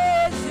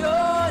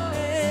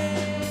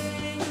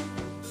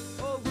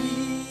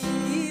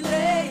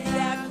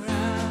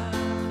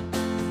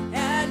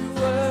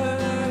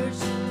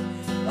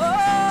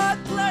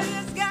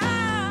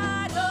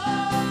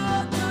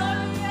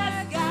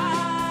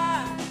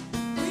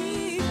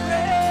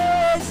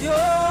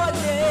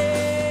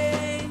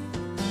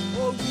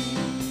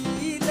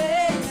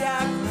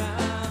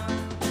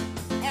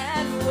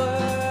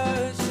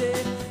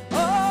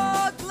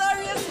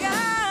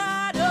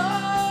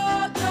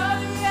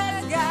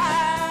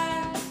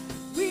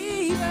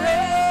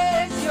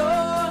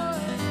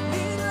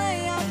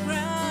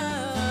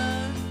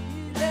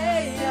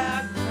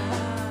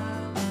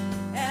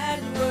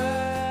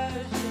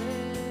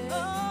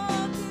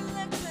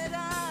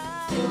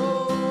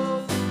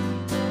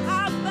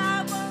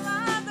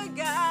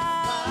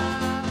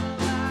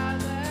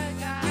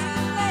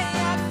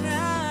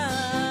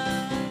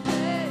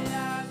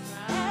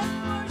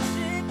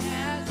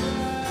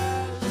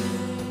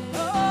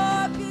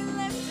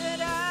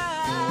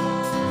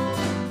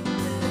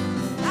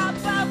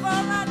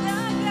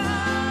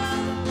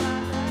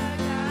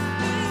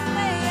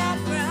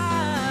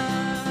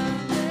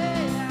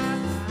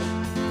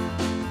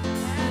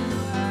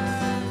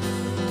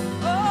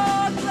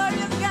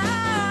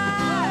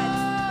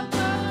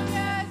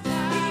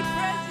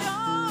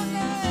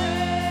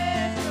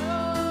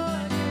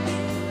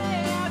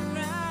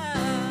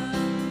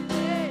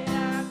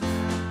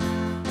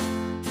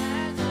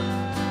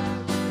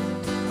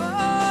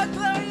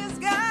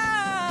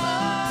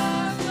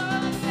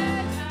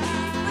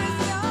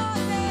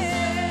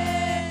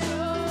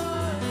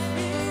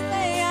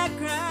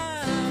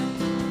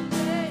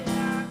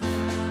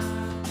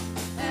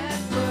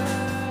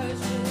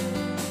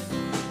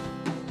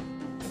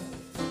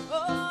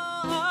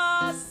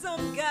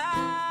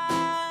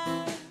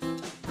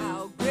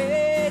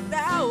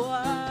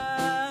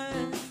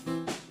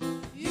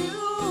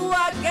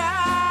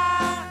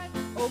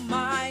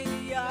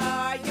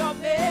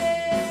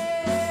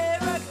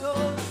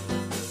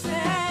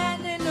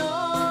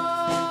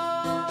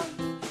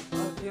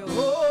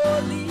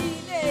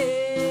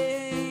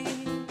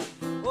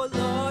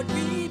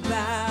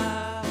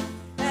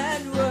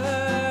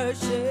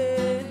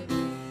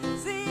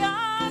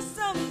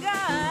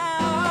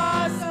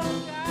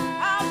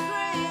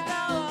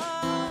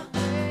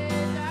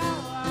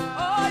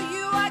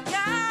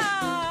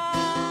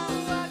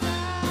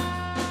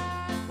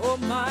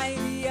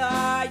Mighty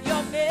are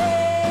your miracles.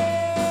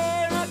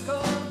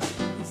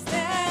 We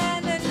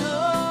stand in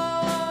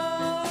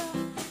awe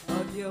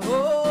of your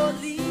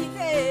holy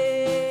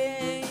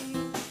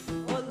name.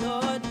 Oh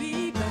Lord,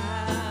 we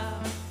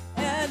bow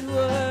and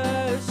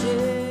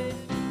worship.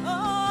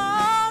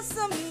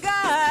 Awesome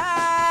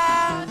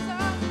God,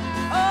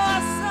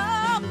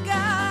 awesome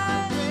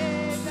God.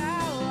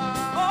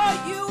 Oh,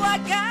 you are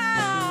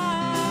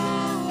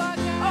God.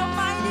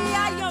 Almighty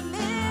are your miracles.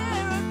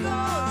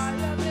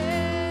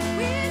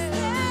 We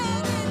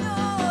stand in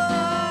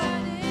awe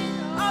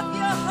of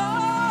your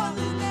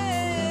holy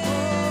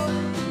name.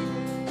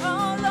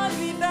 Oh Lord,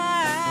 we bow.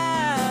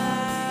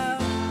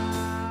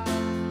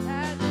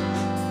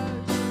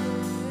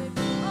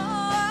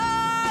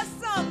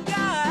 Awesome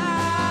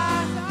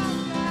God,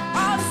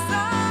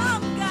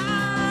 awesome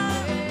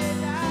God.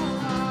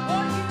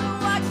 Oh, you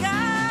are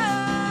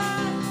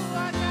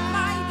God.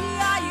 Mighty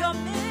are your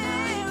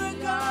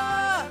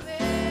miracles.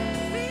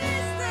 We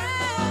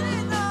stand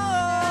in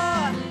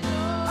awe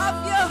of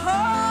your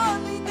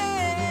holy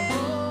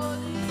name.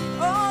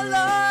 Oh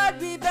Lord,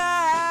 we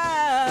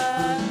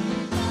bow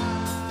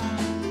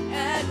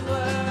and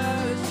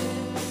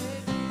worship.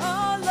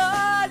 Oh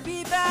Lord, we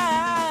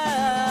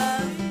bow.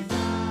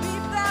 We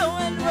bow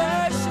and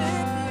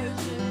worship you.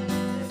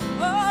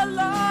 Oh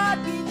Lord,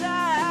 we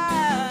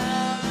bow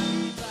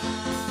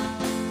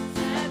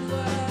and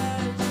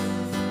worship.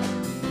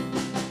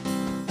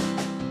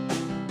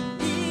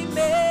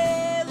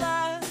 Imela,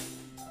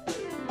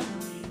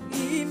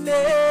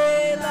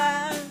 Imela,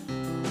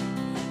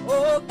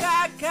 O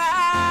Kaka,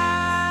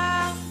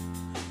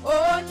 O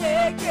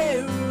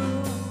Nyekeru.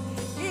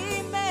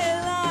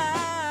 Imela,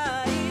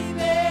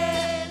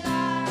 Imela,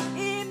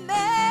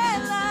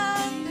 Imela,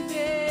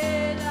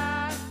 Imela,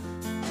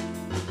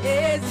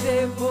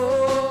 Ezemo.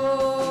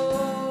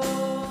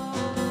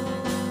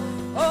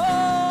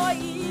 Oh,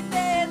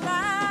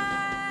 Imela,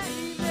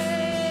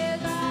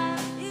 Imela,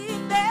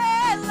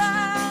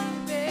 Imela,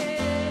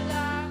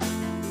 Imela.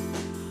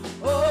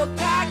 Oh,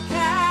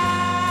 Kaka,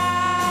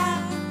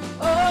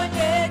 oh,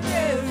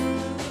 Nyekeru,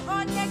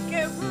 oh,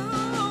 Nyekeru,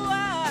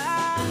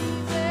 ah.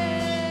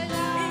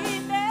 Imela,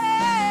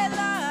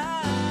 Imela,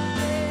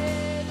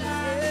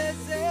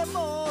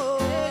 Ezemo,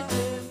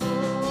 Ezemo.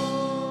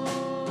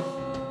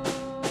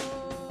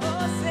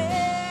 Oh, say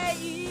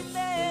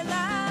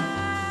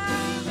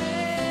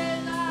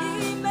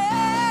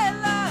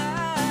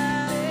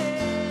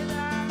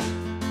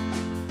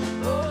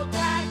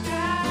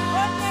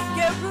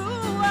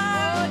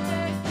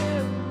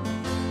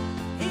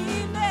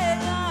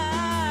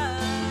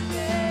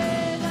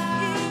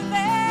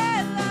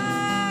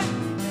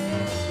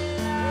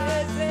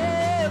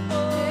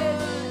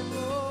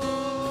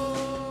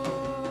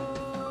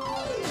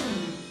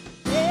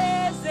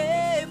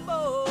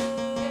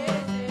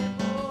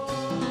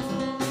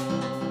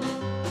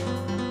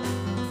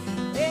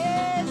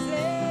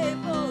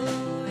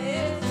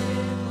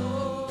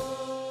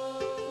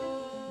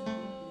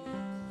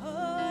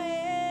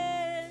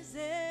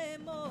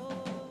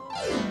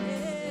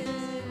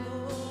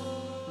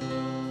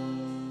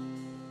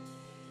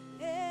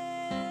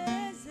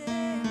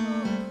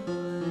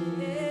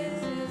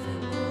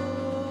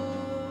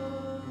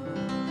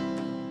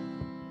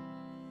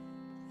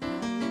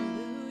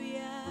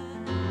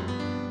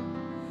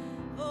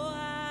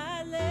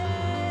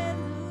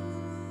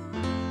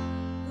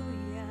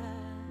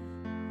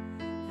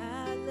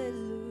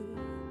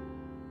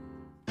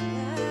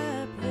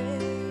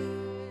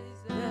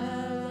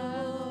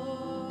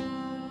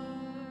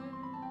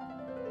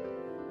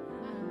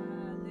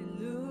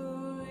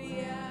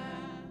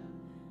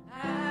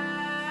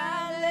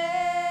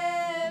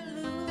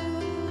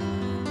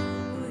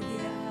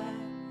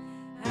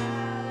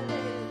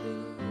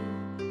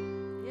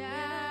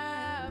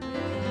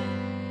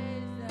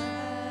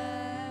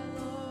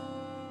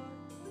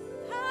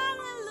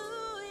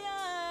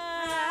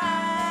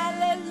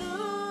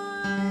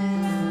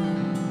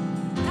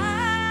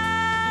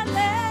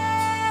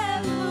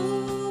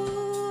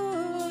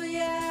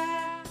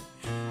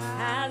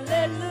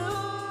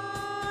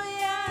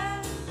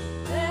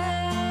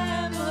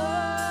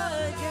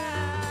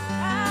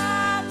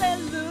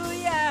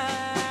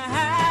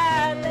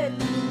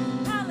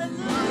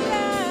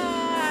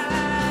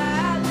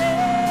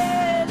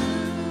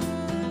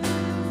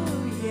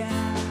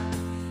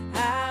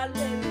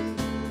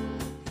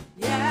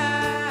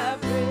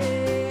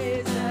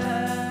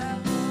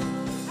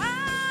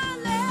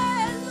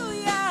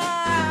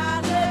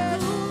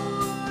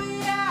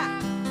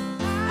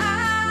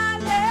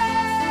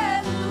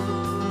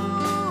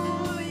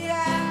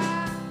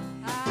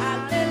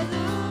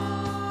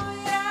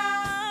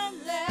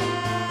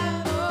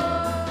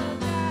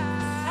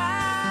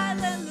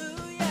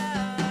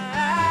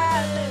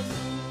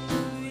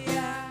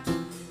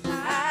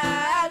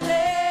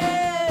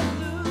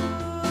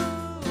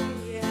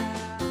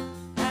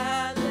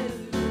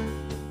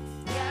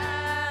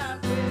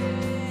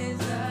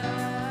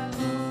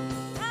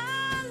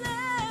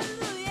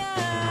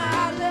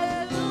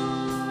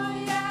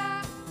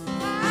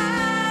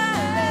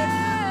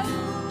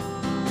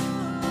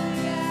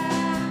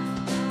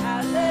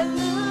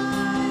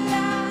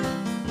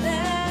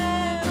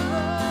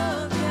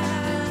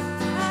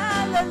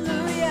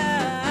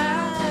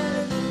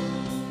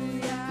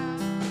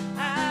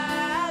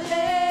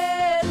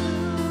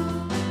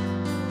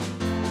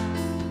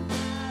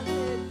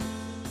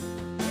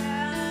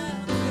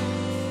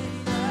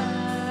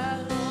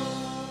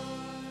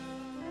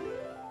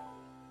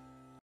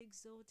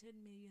exalted.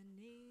 May your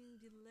name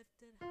be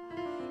lifted high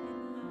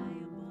and high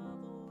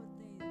above all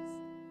things.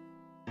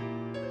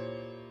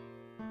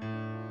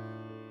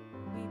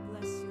 We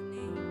bless your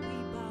name. We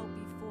bow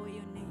before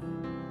your name.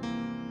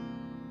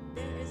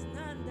 There is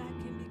none that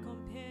can be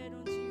compared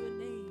unto your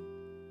name.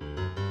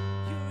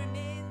 You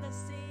remain the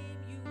same.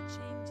 You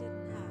change it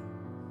not.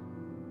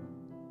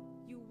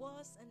 You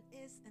was and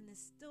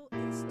still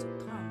is to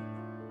come.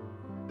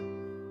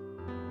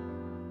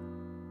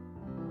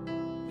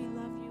 We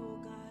love you, O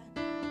God.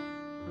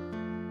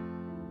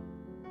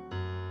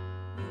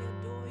 We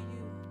adore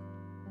you.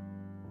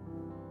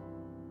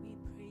 We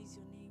praise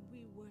your name.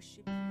 We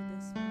worship you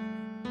this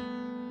morning.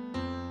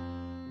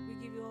 We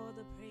give you all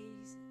the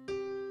praise.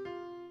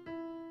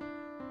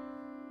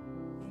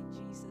 In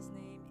Jesus'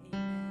 name,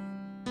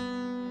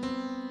 amen.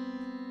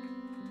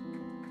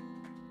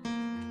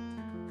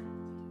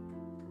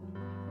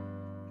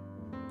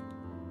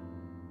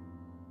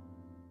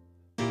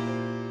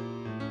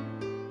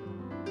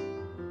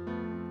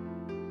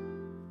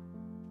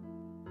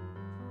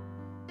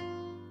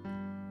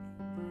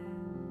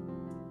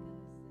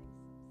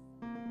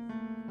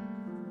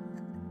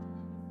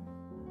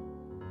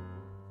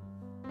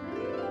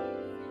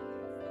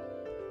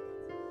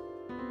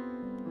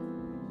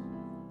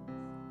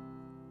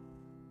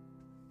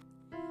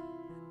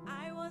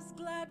 I was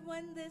glad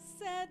when they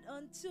said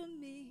unto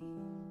me,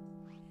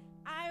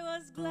 I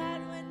was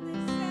glad when they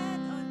said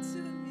unto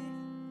me,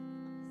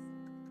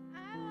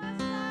 I was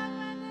glad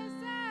when they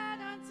said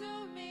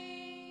unto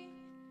me,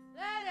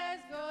 let us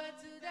go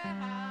into the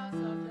house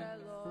of the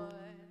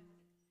Lord.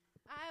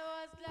 I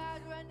was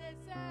glad when they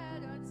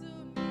said unto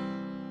me,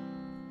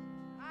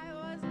 I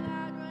was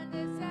glad when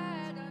they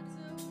said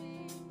unto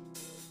me,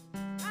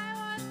 I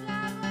was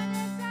glad when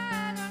they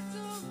said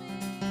unto me,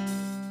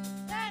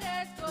 let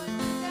us go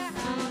into the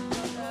house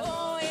of the Lord.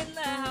 oh, in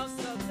the house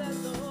of the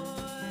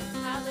Lord.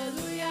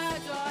 Hallelujah,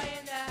 joy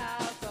in the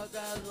house of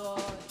the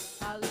Lord.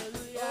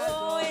 Hallelujah,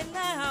 Oh, joy. in the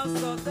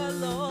house of the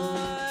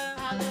Lord.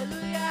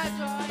 Hallelujah,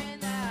 joy in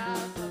the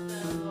house of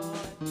the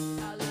Lord.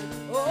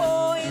 Hallelujah.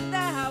 Oh, in the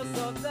house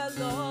of the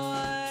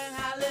Lord.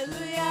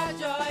 Hallelujah,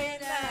 joy in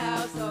the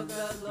house of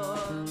the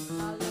Lord.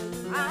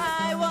 Hallelujah.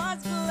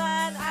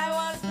 I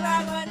was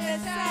glad when they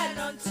said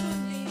unto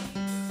me.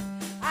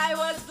 I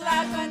was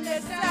glad when they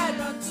said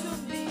unto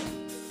me.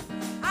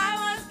 I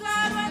was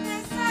glad when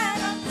they said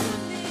unto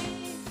me,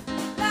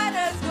 let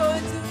us go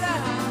into the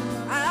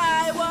house.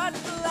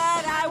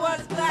 I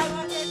was glad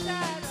when they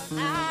said unto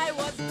me. I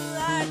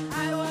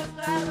was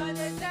glad when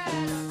they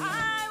said unto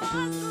me.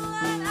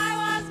 I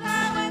was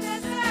glad when they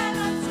said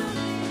unto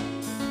me,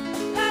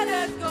 let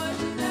us go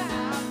into the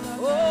house of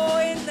oh,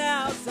 in the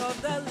house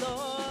of the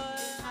Lord.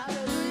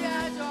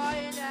 Hallelujah, joy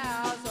in the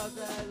house of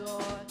the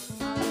Lord.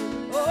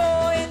 Hallelujah.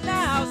 Oh, in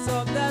the house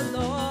of the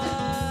Lord.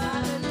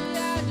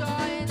 Hallelujah,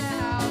 joy in the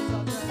house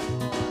of the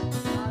Lord.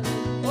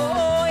 Hallelujah.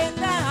 Oh, in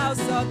the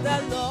house of the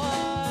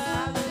Lord.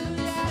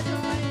 Hallelujah,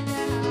 joy in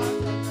the house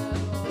of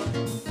the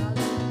Lord.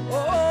 Hallelujah.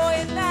 Oh,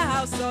 in the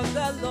house of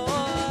the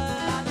Lord.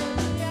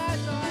 Hallelujah,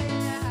 joy in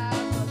the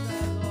house of the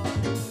Lord.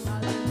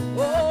 Hallelujah.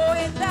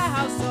 Oh, in the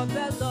house of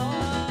the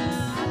Lord.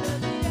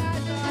 Hallelujah,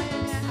 joy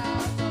in the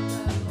house of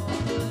the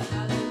Lord.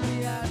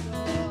 Hallelujah,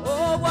 joy.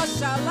 Oh, what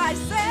shall I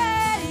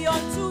say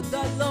unto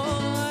the Lord?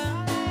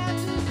 All I have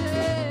to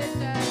say is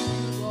thank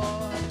you,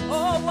 Lord.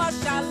 Oh, what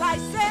shall I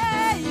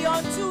say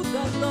unto the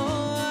All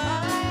Lord?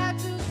 I have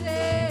to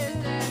say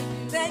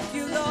is Thank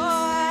you,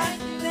 Lord.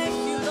 Thank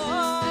you,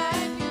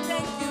 Lord.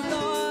 Thank you, All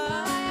Lord.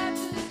 I have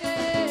to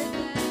say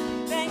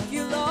is Thank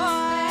you,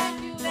 Lord.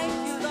 Thank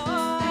you,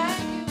 Lord.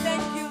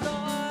 Thank you, all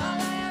I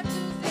Lord. have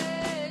to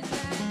say is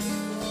thank you,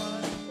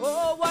 Lord.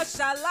 Oh, what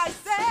shall I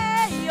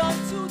say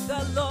unto the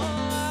Lord?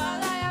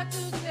 All I have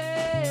to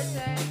say is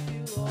thank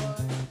you, Lord.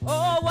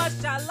 Oh, what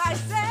shall I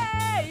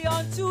say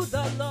unto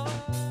the Lord?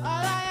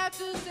 All I have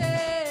to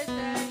say is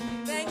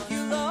Thank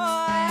you,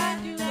 Lord.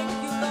 Thank you, Thank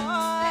you, Lord.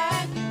 Lord.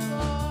 Thank you,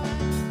 Lord.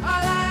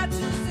 All I have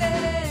to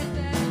say,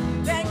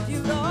 thank you,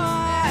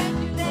 Lord.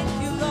 Thank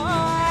you,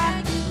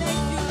 Lord.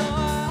 Thank you,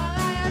 Lord. All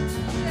I have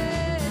to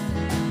say is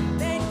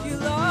Thank you,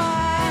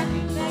 Lord.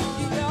 Thank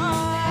you,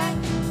 Lord.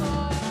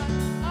 Lord.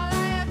 All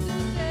I have to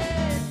say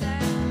is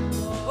thank you,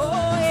 Lord.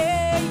 Oh,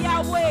 hey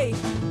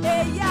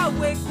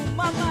Yahweh,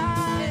 kumama.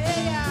 Hey,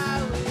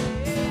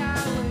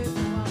 Yahweh,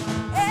 Mama.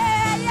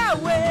 Hey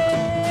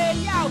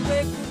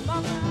Yahweh,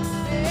 kumama.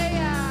 Hey,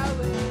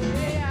 Yahweh.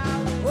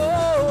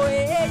 Oh,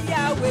 hey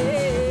Yahweh.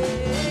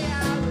 Hey,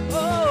 Yahweh.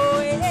 Oh,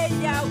 hey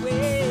Yahweh.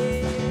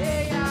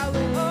 Hey,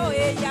 Yahweh. Oh,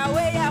 hey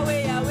Yahweh, Yahweh,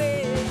 Yahweh.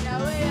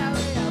 Yahweh,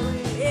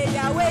 Yahweh. Hey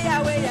Yahweh,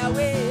 Yahweh,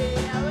 Yahweh.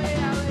 Yahweh,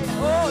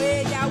 Yahweh. Oh,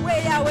 hey Yahweh,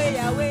 Yahweh,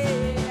 Yahweh.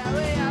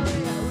 Yahweh,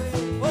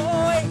 Yahweh.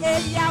 Oh,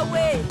 hey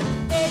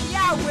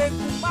Yahweh,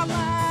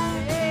 kumama.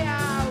 Hey,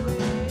 Yahweh,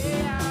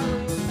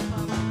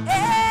 Mama.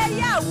 Hey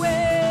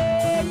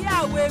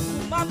Yahweh,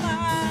 kumama.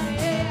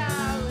 Hey,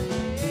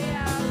 Yahweh.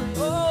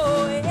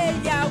 Oh, hey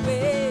Yahweh.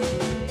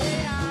 Hey,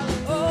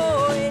 Yahweh.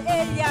 Oh,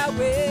 hey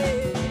Yahweh.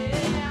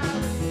 Hey,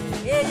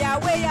 Yahweh. Hey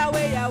Yahweh,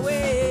 Yahweh,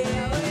 Yahweh.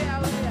 Yahweh,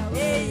 Yahweh, Yahweh.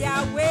 Hey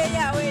Yahweh,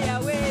 Yahweh,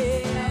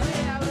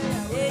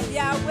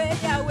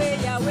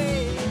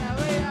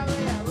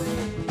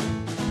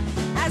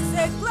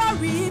 say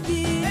glory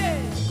be,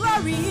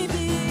 glory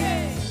be,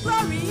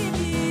 glory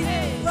be,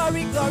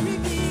 glory, glory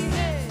be,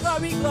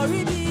 glory,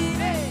 glory be,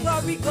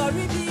 glory,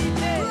 glory be,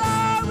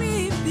 glory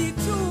be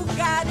to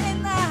God in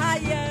the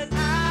highest.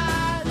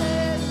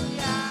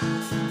 Hallelujah.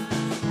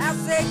 I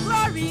say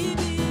glory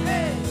be,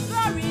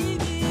 glory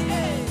be,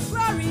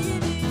 glory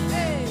be,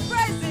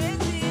 praises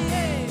be,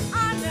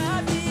 honor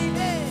be,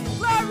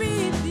 glory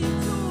be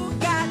to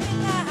God in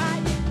the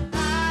highest.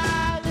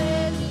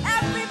 Hallelujah.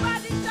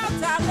 Everybody shout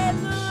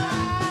hallelujah.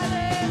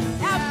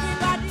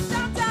 Everybody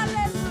shout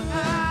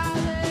hallelujah.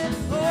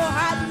 Oh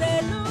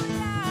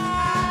hallelujah.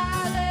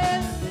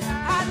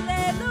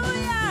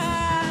 Hallelujah.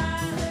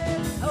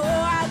 Oh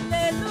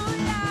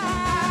hallelujah.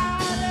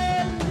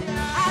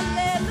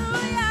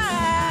 Hallelujah.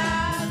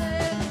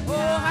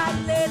 Oh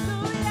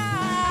hallelujah.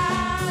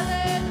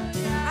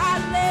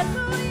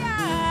 Hallelujah.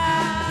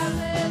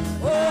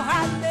 Oh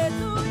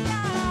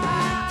hallelujah.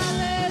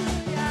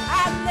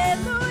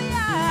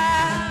 Hallelujah.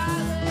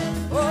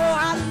 Oh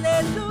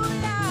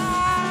hallelujah.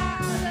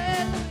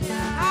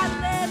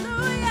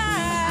 Hallelujah.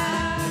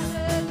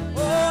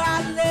 Oh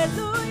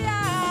hallelujah.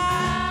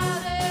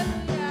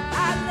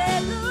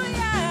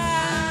 Hallelujah.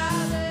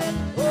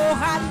 Oh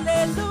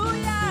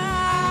hallelujah.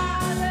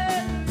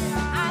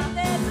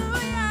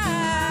 Hallelujah.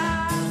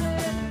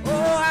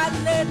 Oh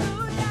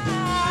hallelujah.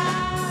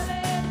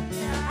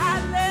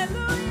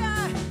 Hallelujah.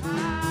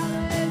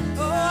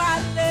 Oh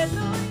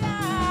hallelujah.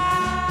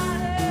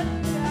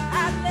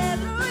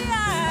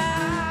 Hallelujah.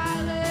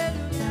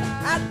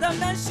 At the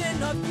mention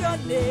of your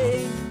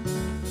name,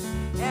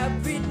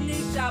 every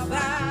knee shall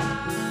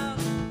bow.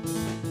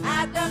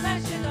 At the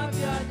mention of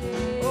your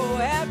name, oh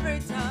every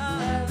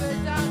tongue.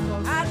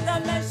 At the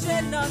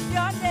mention of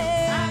your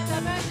name,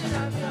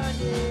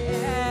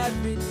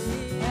 every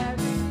knee.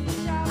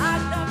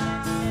 At the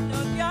mention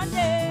of your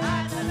name,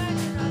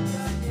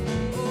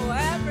 oh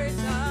every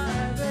tongue.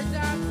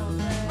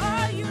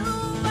 Oh you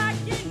are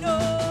King, oh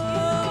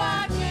you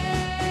are King,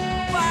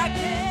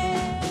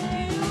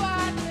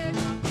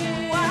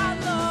 you are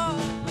Lord,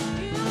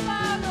 you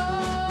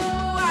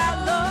are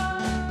Lord.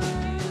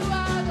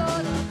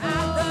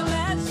 At the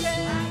mention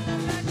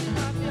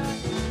of your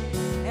name,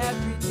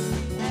 every knee.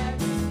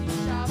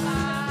 Shall bow.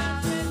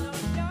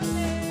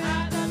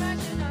 At the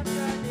mention of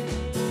your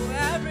name, oh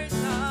every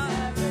tongue.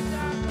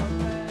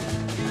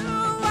 You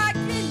are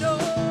King, oh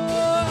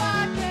you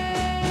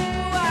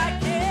are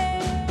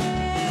King,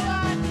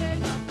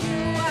 you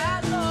are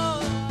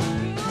Lord,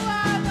 you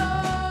are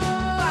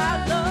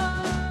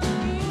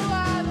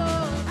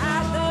Lord.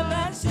 At the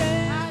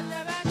mention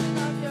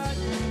of your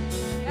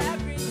name,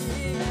 every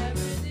knee.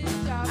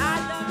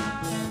 At the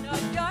mention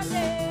of your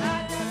name,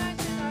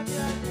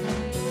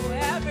 oh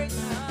every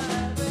tongue.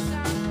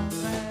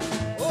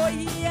 Oh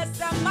he is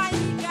a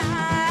mighty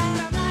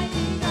God,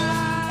 he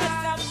is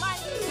a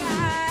mighty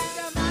God,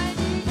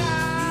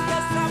 he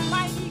is a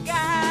mighty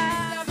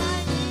God,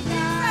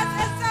 Jesus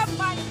is a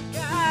mighty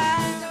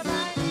God.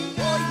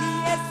 Oh he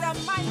is a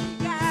mighty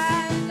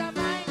God,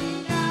 he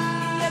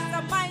is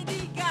a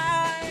mighty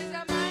God,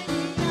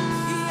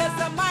 he is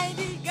a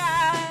mighty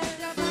God.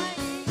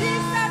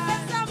 Jesus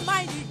is a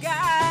mighty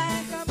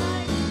God.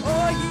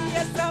 Oh he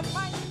is a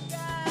mighty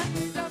God.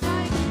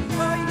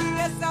 Oh he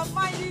is a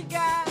mighty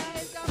God.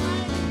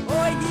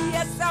 Oh he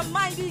is a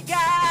mighty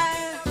God.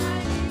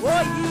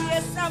 Oh he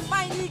is a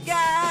mighty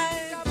God.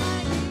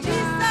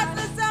 Jesus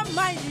is a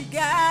mighty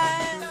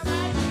God.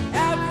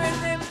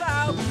 Everything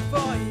bow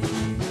before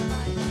him.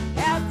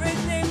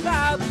 Everything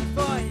bow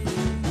before him.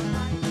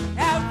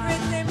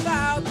 Everything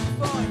bow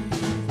before him.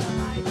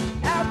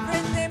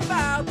 Everything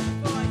bow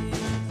before him.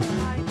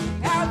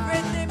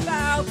 Everything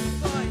bow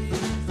before him.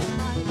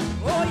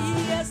 Oh he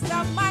is a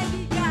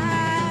mighty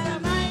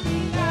God.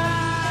 Mighty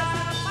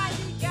God.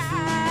 Mighty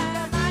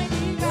God.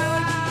 Oh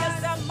he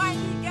is a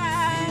mighty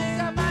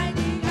God.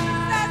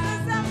 Jesus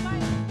is a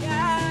mighty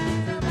God.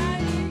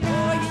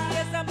 Oh he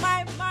is a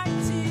mighty.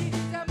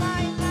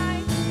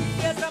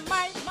 He is a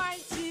mighty.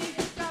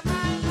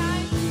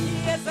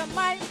 He is a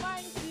mighty.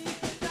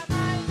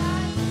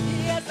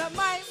 He is a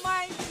mighty.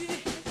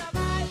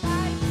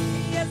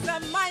 He is a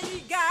mighty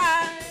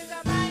God.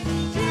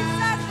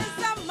 Jesus is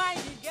a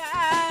mighty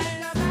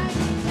God.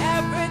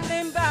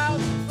 Everything bow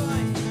before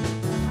him.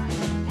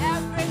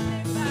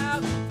 Everything bow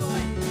before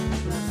him.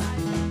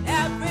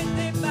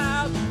 Everything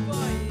bow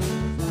before him.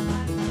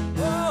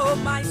 Oh,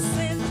 my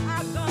sins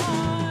are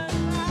gone.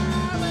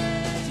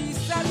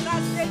 Jesus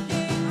has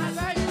taken.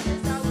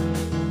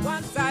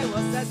 Once I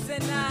was a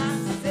sinner,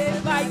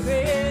 saved by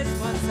grace.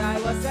 Once I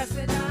was a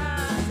sinner,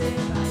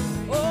 saved by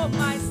grace. Oh,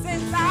 my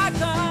sins are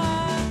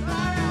gone.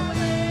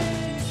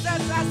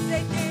 Jesus has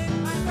taken.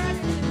 Once I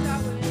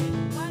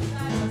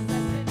was a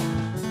sinner,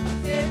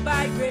 saved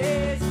by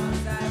grace.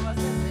 Once I was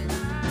a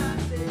sinner,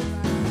 saved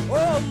by grace.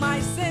 Oh, my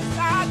sins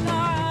are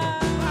gone.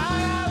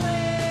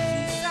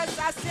 Jesus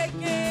has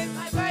taken.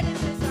 Once I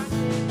was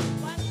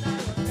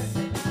a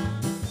sinner,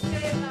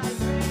 saved by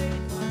grace.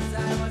 Once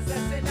I was a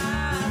sinner,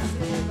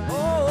 saved by grace.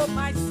 Oh,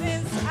 my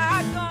sins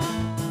are gone.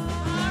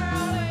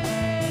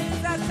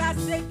 Jesus has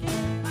taken.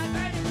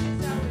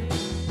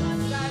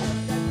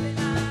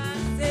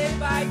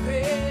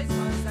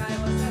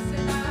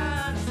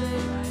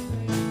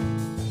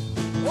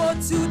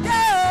 today,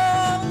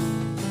 oh,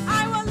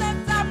 I will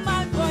lift up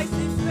my voice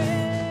in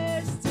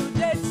praise.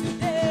 Today,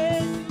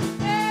 today,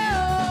 Today,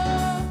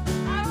 oh,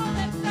 I will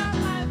lift up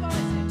my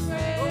voice in oh,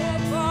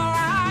 praise. for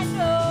I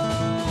know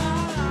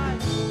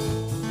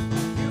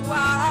you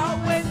are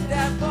always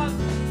there for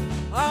me,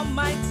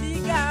 Almighty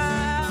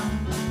God.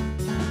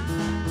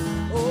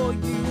 Oh,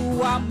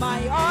 you are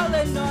my all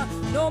in all.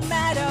 No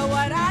matter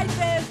what I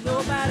face,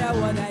 no matter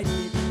what I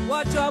did,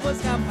 what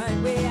troubles come my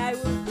way, I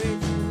will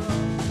praise you, Lord.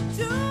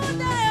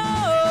 Today,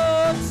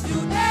 oh,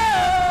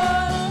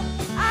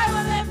 I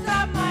will lift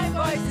up my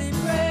voice in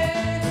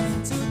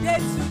praise. Today,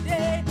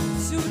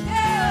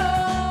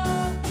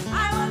 oh,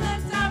 I will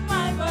lift up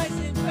my voice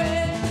in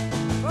praise.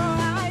 For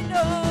I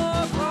know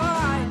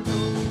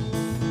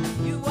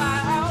you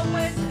are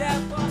always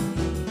there for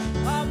me,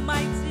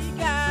 Almighty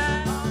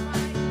God.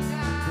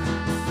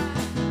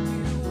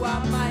 You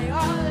are my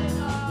all in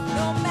all.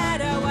 No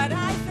matter what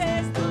I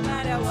face, no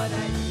matter what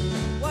I do,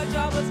 what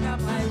troubles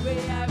come my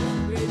way, I will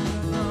praise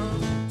you, Lord.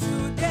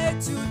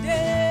 Today,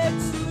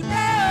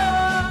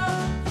 oh,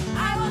 I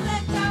will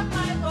lift up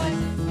my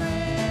voice in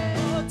praise.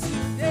 Oh,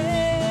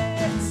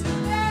 today,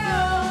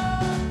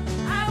 oh,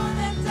 I will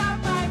lift up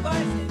my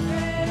voice in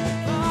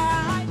praise. For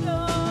I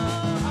know,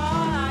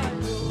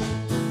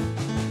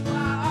 you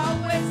are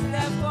always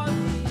there for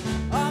me,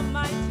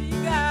 Almighty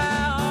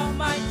God.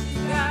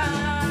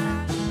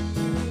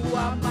 You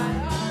are my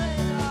all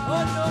in all.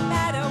 Oh, no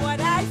matter what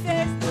I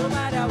face, no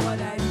matter what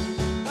I do,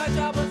 what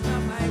troubles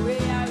come my way,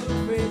 I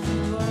will praise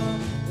you, Lord.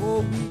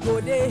 Oh, we go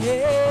to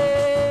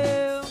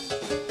hail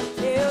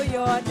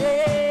your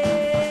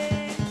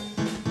name,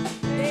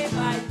 day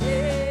by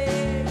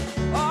day,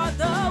 all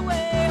the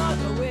way.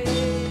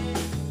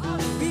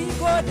 We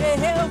go to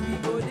hail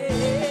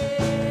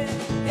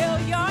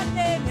your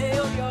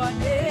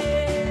name,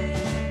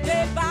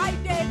 day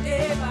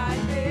by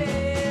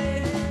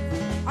day,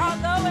 all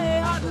the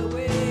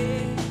way.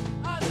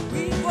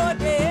 We go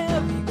to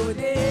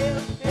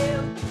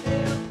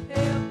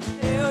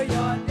hail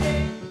your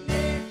name,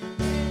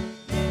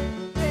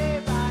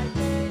 day by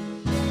day,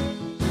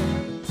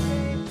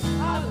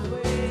 all the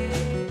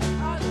way.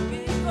 We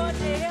go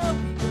to hail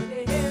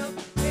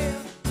your name,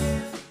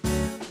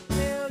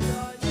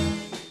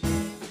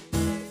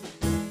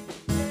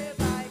 day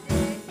by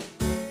day,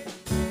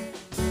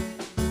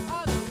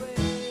 all the way.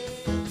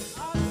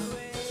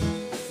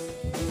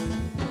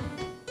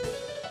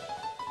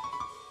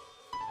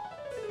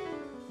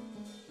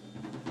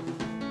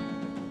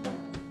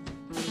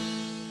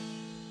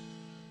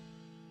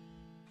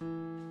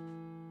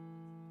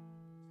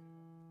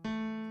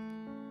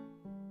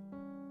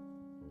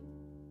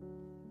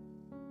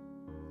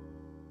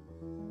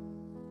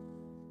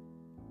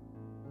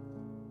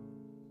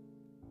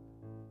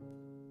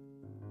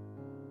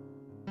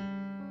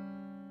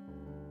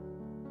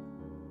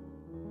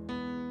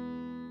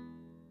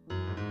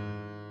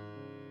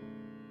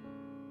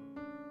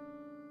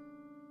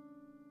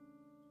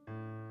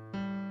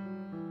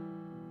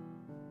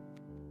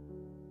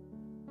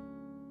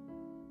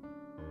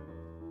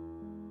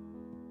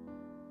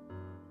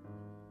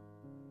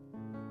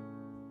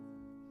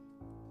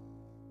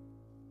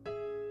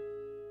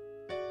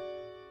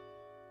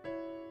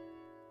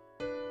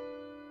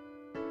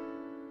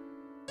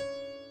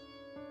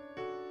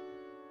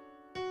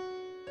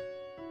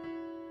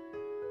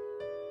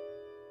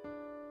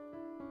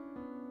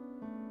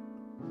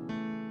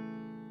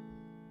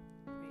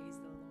 Praise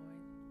the Lord.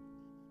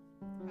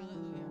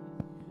 Hallelujah.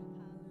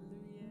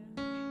 Hallelujah.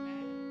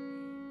 Amen.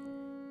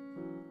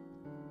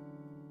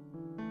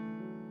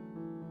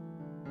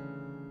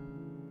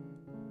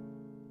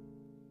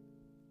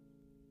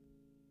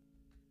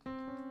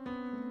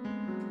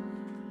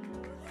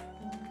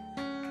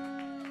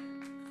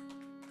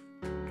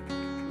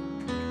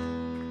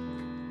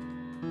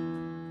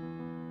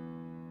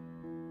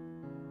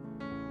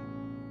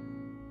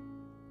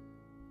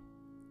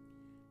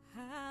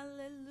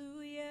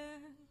 Hallelujah.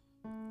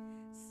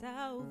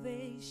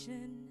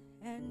 Salvation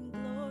and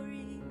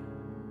glory,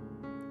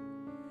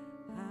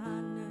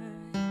 honor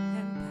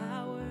and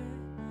power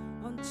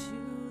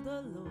unto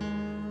the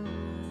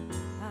Lord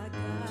our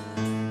God.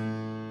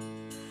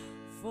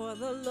 For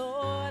the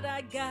Lord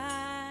our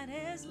God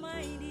is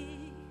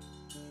mighty.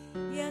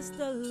 Yes,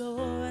 the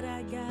Lord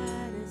our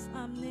God is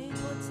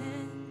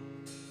omnipotent.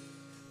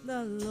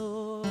 The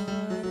Lord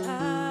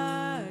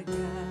our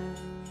God,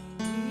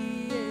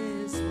 He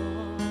is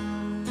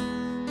wonderful.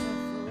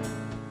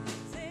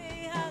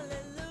 Say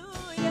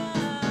hallelujah,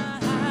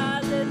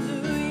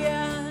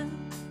 hallelujah.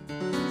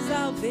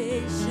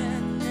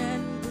 Salvation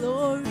and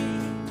glory,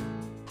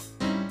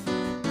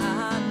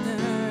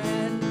 honor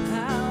and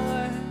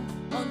power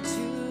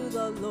unto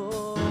the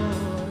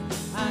Lord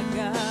our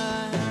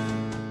God.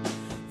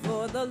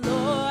 For the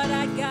Lord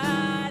our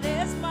God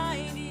is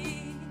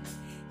mighty.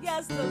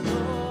 Yes, the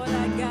Lord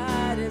our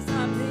God is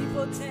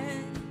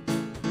omnipotent.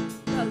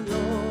 The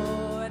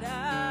Lord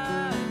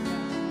our God,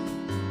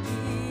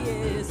 He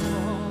is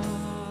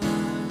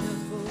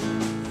wonderful.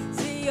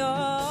 See,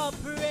 all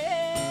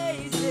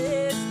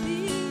praises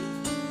be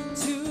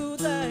to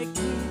the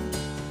King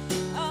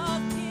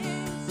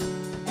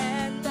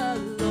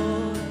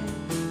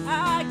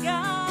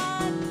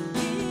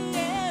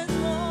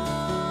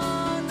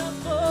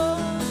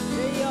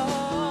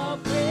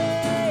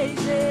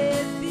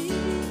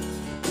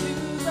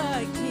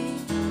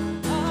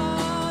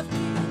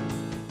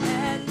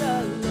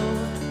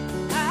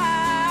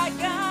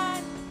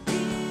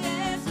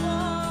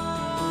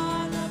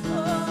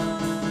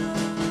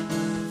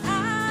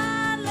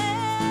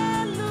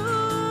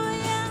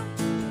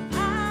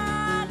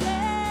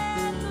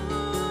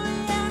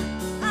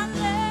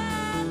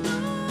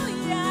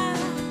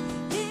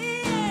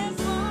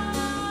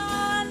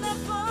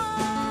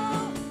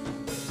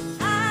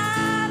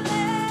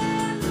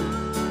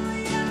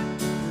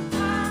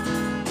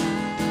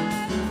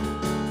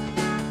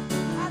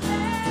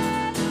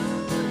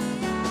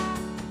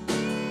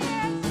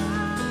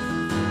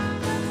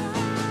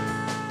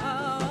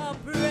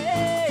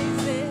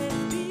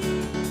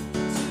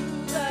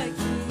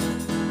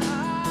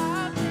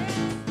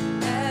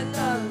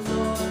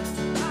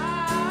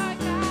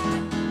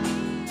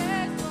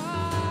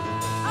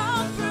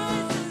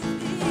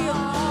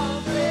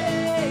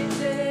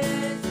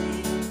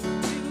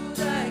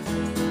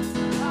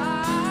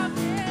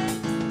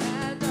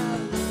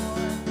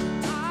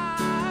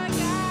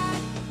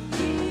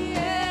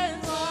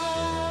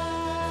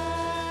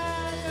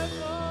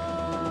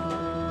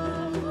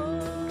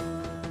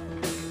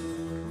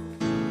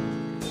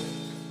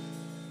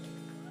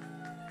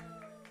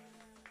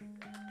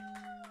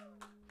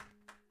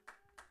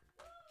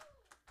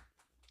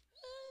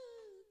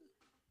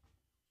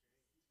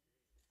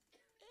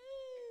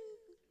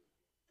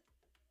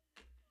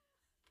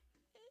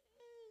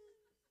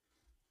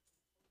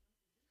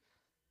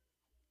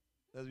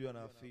Let's be on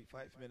our feet.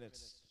 5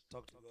 minutes.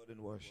 Talk to God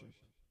in worship.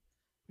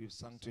 We've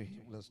sung to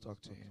Him. Let's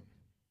talk to Him.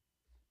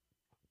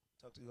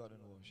 Talk to God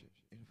in worship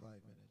in 5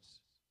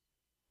 minutes.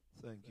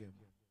 Thank Him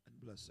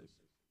and bless Him.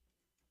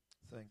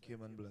 Thank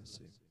Him and bless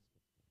Him.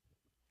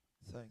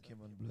 Thank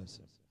Him and bless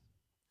Him.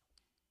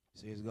 He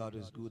says God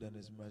is good and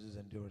His mercies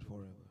endure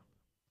forever.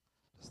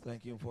 Let's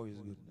thank Him for His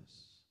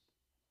goodness.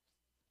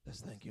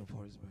 Let's thank Him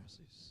for His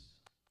mercies.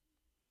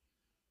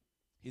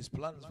 His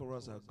plans for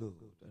us are good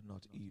and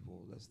not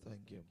evil. Let's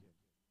thank Him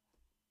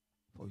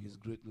for His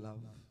great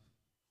love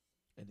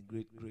and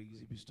great grace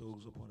He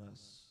bestows upon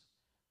us.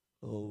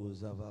 Oh,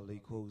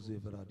 Zavali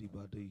Kozevra di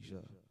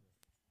Badesha.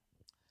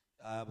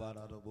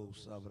 Abanadobo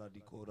Savra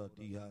di Kora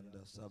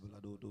Dihanda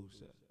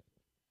Sabladodose.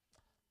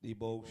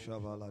 Dibo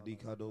Shavala di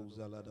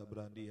Kadoza la da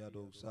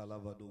Brandiado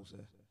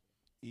Salavadose.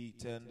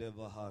 Itende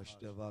Vahash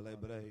de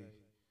Valebre.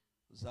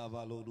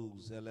 Zavalodu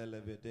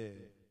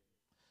Zelelevede.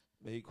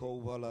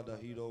 Meiko Vala da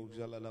Hiro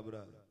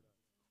Zalalabra.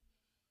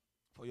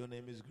 For your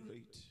name is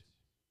great.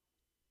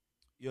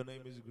 Your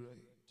name is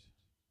great.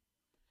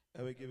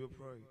 And we give you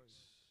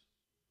praise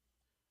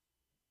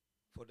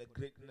for the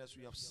greatness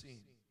we have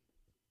seen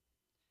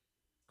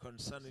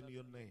concerning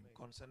your name,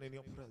 concerning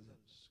your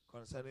presence,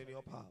 concerning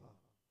your power.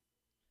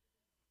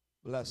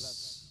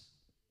 Bless,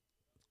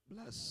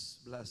 bless,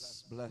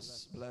 bless,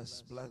 bless,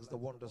 bless, bless the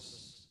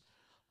wonders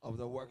of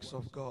the works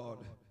of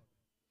God.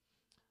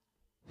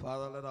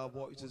 Father, let our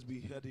voices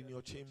be heard in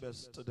your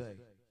chambers today.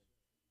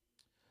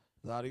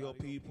 That your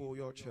people,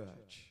 your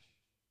church,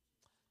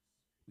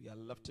 we are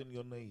lifting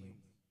your name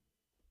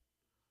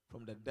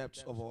from the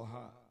depths of our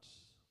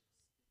hearts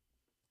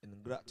in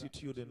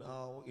gratitude and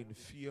awe, in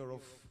fear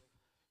of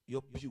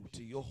your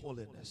beauty, your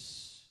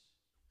holiness.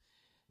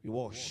 We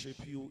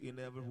worship you in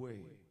every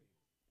way.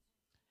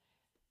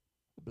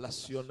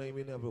 Bless your name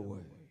in every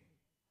way.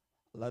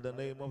 Let the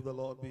name of the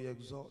Lord be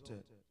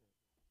exalted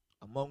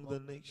among the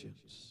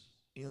nations,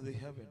 in the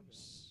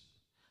heavens,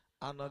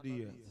 and on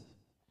the earth.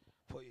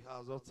 For He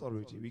has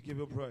authority. We give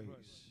you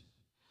praise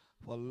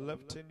for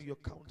lifting your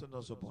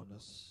countenance upon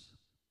us,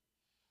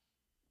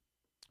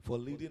 for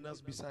leading us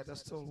beside the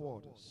still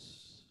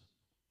waters.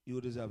 You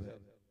deserve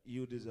it.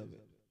 You deserve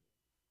it.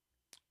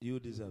 You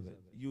deserve it.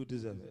 You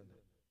deserve it.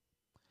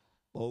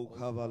 O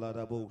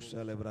Kavalada Bo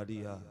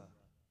Celebradia.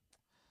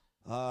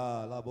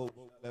 Ah, la Bo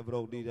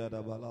Celebrodida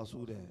da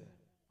Balasude.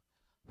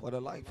 For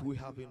the life we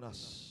have in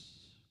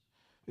us,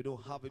 we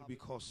don't have it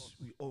because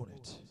we own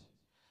it.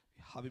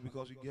 We have it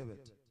because we give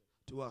it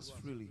to us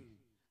freely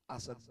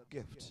as a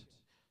gift.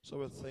 So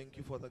we thank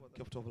you for the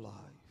gift of life.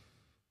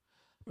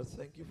 We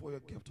thank you for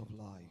your gift of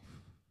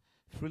life,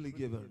 freely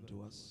given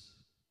to us.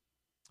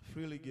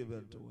 Freely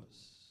given to us.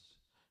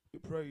 We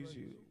praise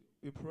you.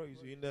 We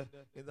praise you. In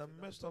the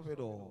midst of it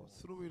all,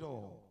 through it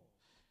all,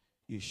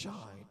 you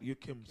shine. You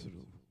came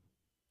through.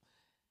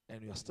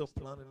 And you are still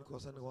planning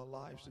concerning our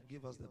lives to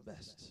give us the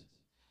best.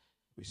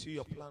 We see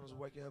your plans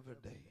working every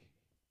day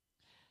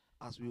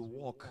as we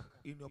walk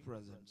in your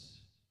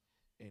presence,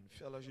 in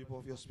fellowship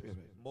of your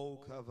spirit. Mo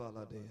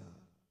Kavaladea.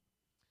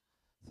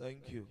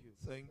 Thank you.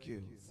 Thank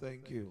you.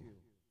 Thank you.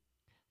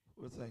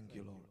 We thank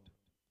you, Lord.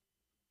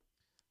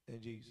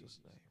 In Jesus'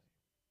 name.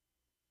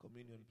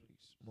 Communion,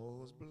 please.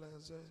 Most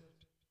blessed,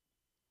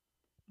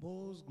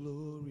 most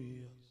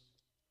glorious,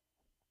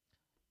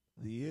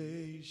 the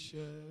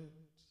ancient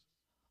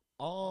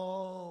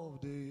of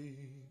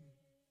days,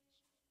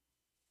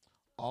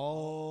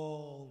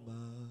 almighty,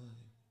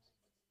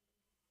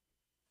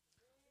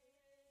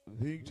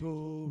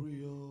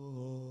 victorious,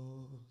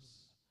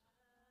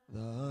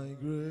 thy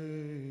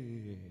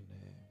great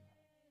name.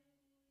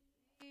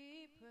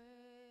 We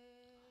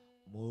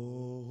pray.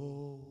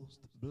 Most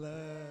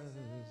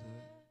blessed,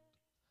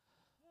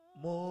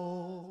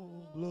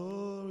 most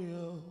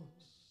glorious,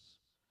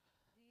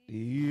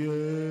 the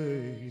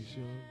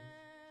ancient.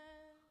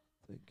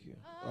 Thank you.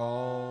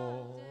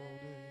 All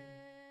day,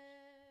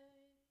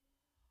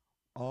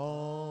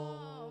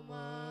 almighty,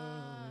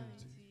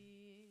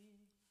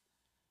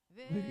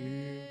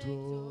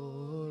 victorious,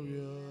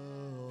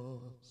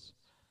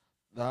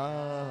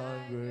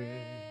 thy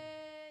great.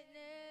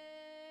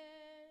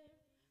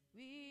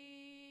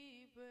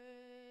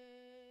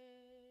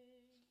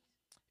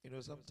 You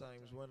know,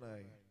 sometimes when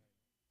I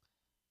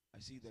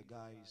see the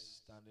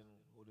guys standing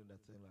holding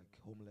that thing like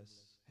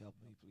homeless, help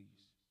me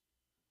please.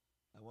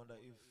 I wonder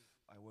if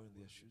I were in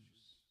their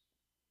shoes.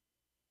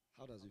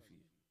 How does it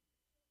feel?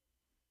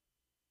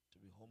 To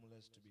be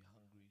homeless, to be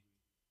hungry,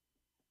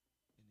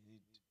 and you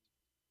need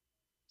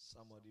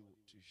somebody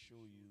to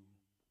show you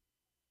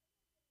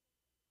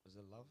was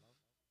a love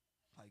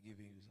by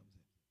giving you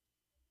something.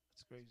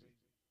 It's crazy.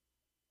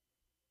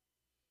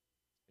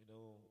 You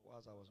know,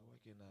 whilst I was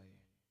working, I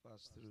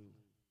passed through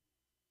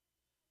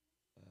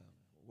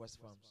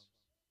West Farms.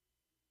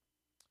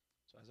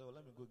 So I said, well,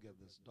 let me go get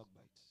this dog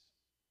bites.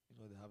 You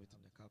know, they have it in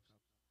the cups.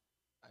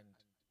 And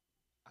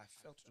I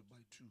felt to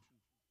buy two.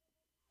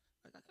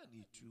 Like, I can't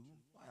eat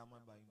two. Why am I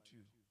buying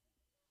two?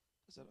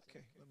 I said,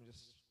 okay, let me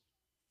just.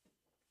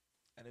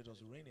 And it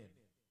was raining.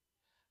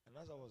 And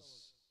as I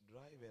was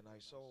driving, I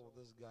saw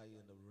this guy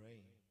in the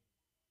rain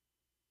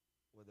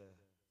with a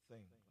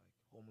thing, like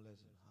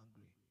homeless and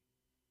hungry.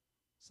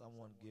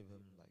 Someone gave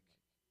him like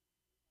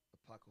a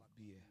pack of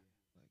beer.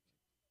 Like,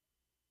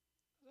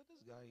 I said,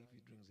 this guy, if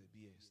he drinks a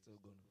beer, is still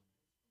gonna.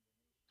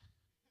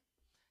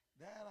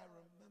 Then I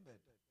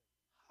remembered,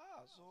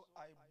 so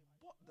I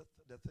bought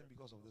the thing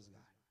because of this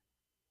guy.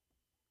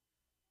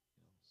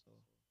 So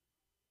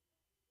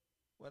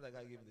when the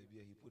guy gave me the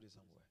beer, he put it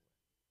somewhere.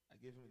 I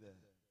gave him the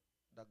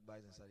duck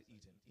bites and started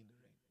eating in the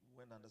rain. We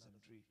went under some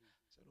tree.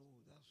 I said,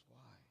 oh, that's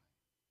why.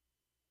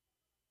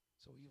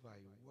 So if I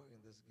were in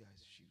this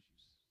guy's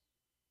shoes,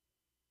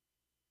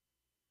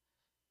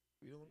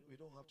 we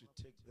don't have to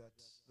take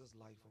this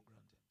life for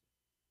granted.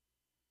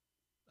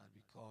 Not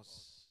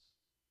because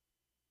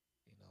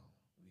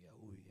we are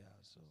who we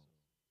are, so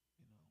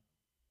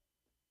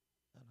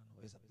no,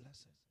 it's a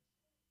blessing.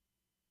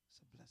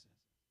 It's a blessing.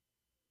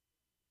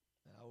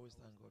 And I always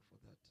thank God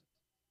for that.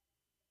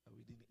 And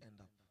we didn't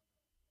end up.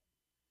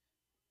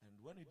 And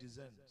when you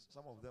discern,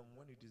 some of them,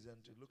 when you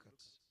discern to look at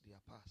their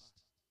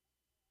past,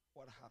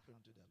 what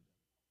happened to them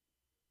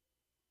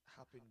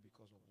happened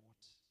because of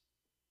what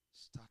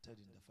started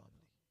in the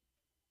family.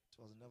 It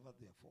was never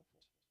their fault.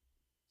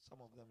 Some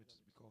of them, it is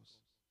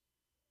because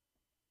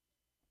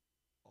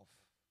of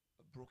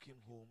a broken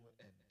home,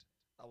 and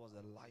that was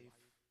a life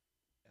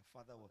a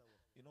father was.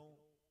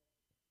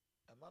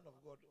 A man of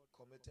God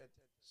committed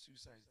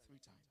suicide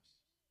 3 times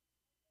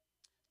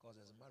because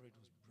his marriage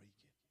was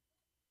breaking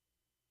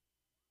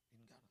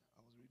in Ghana.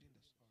 I was reading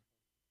the story.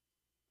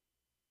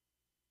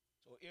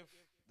 So if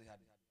they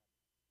had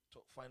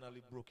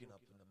finally broken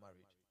up in the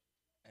marriage,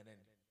 and then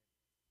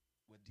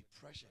with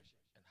depression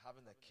and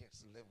having the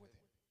kids live with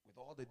him, with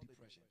all the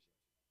depression,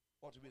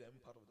 what will be the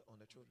impact on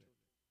the children?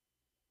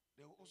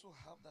 They will also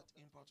have that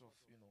impact of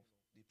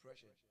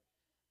depression.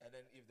 And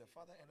then if the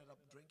father ended up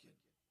drinking,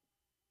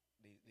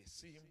 they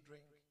see him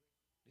drink,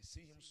 they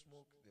see him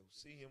smoke, they will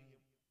see him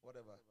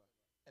whatever,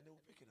 and they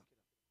will pick it up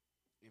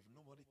if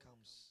nobody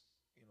comes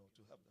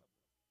to help them.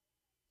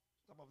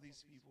 Some of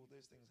these people,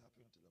 these things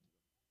happen to them,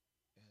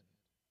 and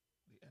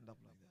they end up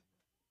like that.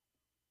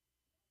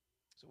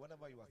 So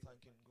whenever you are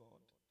thanking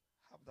God,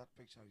 have that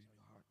picture in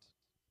your heart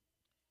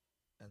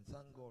and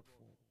thank God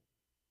for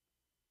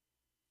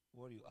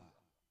what you are.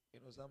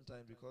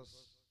 Sometimes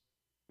because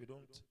we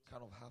don't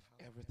kind of have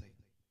everything,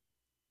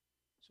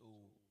 so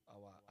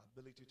our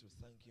ability to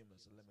thank Him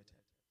is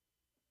limited,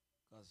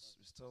 because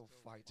we're still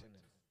fighting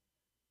and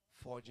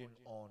forging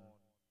on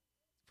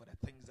for the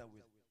things that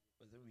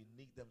we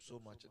need them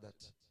so much that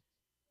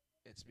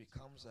it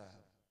becomes a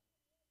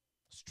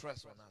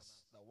stress on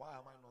us. That why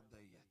am I not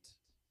there yet?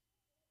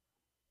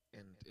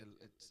 And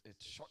it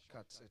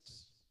shortcuts, it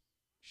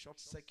short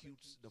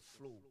circuits the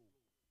flow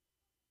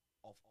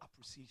of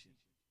appreciation.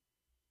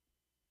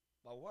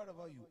 But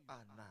wherever you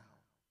are now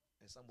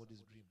is somebody's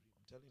dream.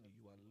 I'm telling you,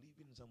 you are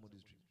living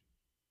somebody's dream.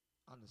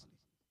 Honestly.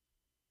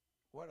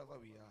 Wherever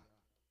we are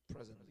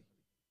presently,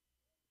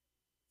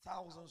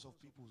 thousands of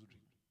people's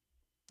dream.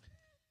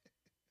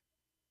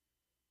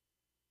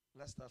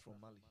 Let's start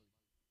from Mali.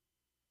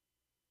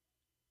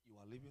 You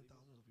are living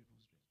thousands of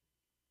people's dream.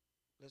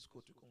 Let's go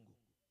to Congo.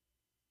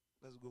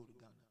 Let's go to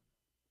Ghana.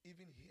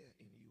 Even here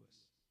in the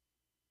US.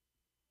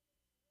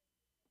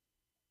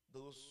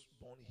 Those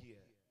born here,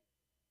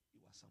 you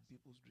are some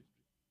people's dream.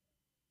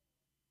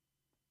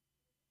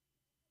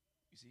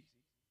 You see?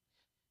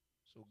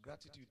 So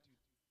gratitude.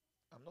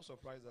 I'm not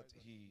surprised that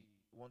He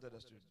wanted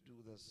us to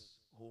do this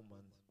whole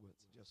month with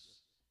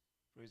just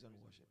praise and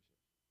worship,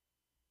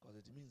 because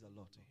it means a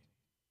lot to Him.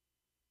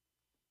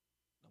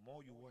 The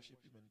more you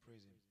worship Him and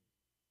praise Him,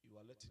 you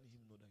are letting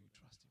Him know that you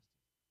trust Him.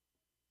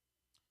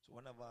 So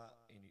whenever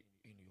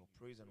in your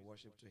praise and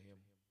worship to Him,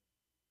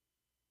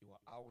 you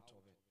are out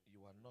of it,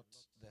 you are not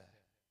there,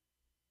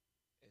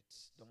 it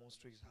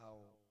demonstrates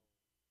how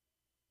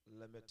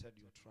limited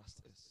your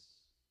trust is.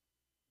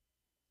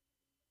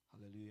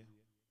 Hallelujah.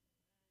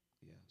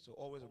 Yeah. So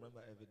always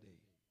remember, every day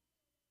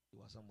you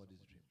are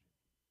somebody's dream.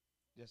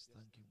 Just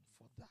thank Him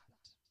for that.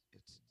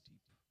 It's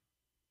deep.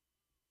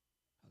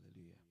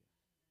 Hallelujah.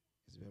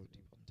 It's very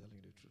deep. I'm telling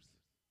you the truth.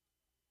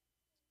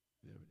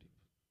 Very deep.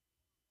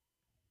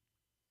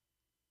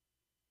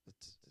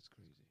 It's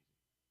crazy.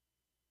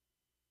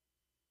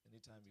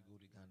 Anytime you go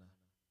to Ghana,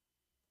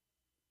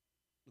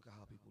 look at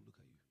how people look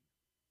at you.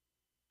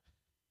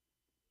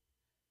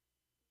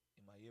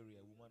 In my area,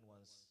 a woman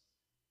once,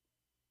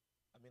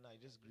 I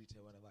just greet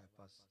her whenever I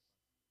pass.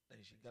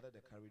 Then she gathered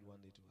the courage one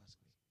day to ask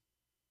me.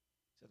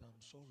 She said, I'm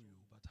sorry,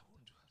 but I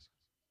want to ask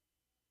you.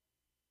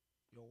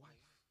 Your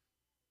wife,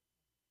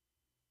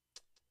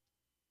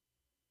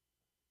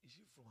 is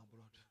she from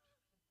abroad?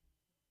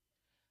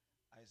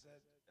 I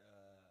said,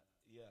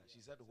 yeah.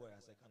 She said, where? I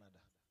said, Canada.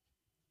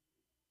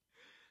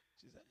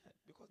 She said,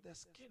 because their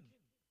skin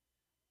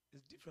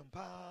is different.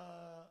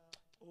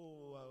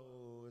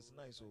 Oh, it's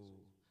nice.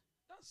 Oh,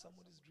 that's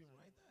somebody's dream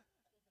right there.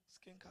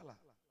 Skin color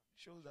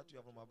shows that you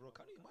are from abroad.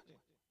 Can you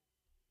imagine?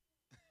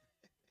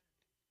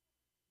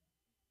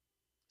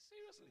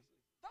 Seriously,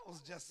 that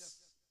was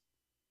just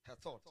her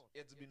thought.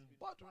 It's been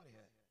bothering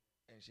her,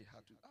 and she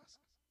had to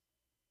ask.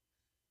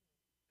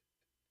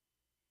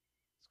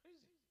 It's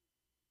crazy.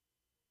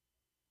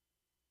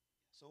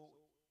 So,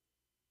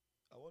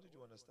 I want you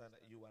to understand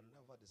that you are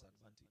never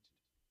disadvantaged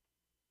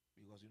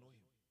because you know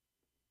Him.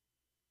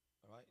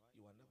 All right?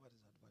 You are never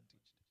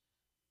disadvantaged.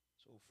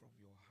 So, from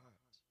your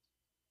heart,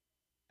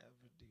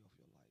 every day of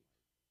your life,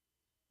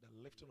 the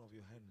lifting of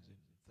your hands in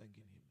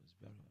thanking Him is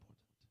very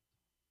important.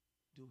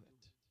 Do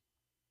it.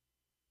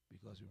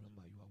 Because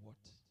remember, you are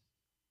what?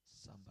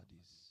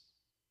 Somebody's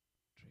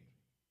dream.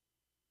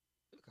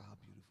 Look at how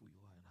beautiful you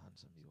are and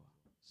handsome you are.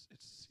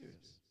 It's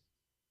serious.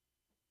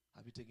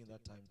 Have you taken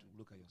that time to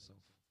look at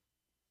yourself?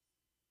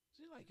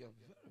 See, like you're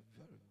very,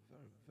 very,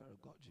 very, very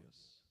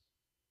gorgeous.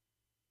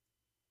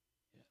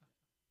 Yeah.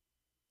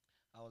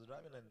 I was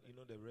driving and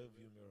the rear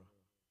view mirror.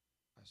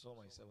 I saw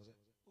myself. I said,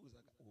 who is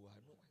that guy? Oh,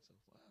 I know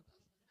myself. Wow,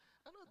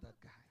 I know that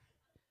guy.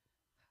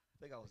 I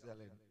think I was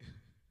telling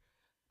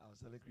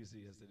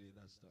Chrissy yesterday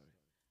that story.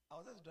 I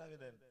was just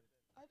driving and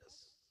I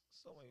just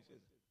saw my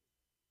face.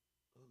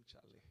 Oh,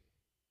 Charlie.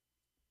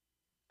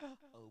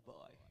 Oh,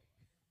 boy.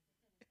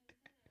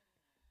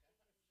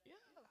 Yeah.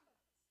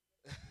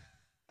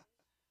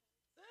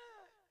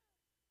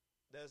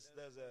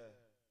 There's a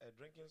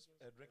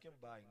drinking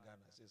bar in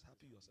Ghana. It says,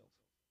 happy yourself.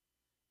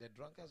 The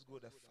drunkards go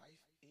at 5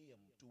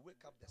 a.m. to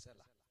wake up the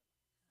seller.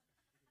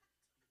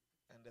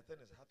 And the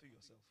thing is, happy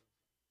yourself.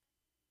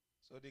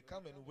 So they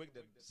come and wake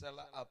the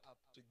seller up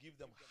to give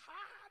them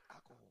hard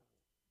alcohol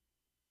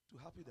to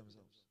happy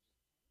themselves.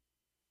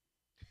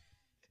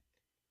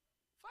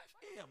 5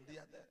 a.m. they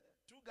are there.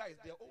 Two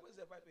guys, they are always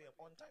there 5 a.m.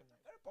 on time,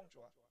 very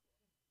punctual.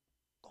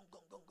 Gong,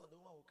 gong, gong, gong. The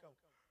woman will come.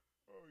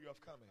 Oh, you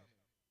have come here.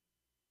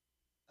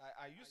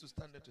 I used to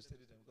stand there to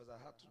study them because I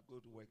had to go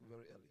to work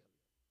very early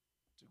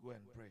to go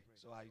and pray.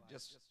 So I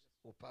just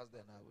will pass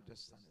there and I will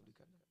just stand and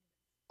look at them.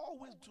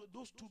 Always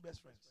those two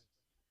best friends.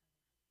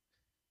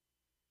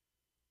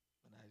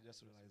 And I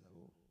just realized that,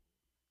 oh,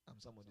 I'm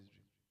somebody's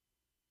dream.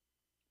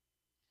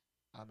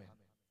 Amen.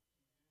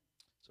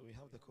 So we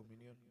have the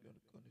communion. We're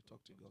going to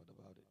talk to God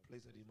about it.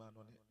 Place a demand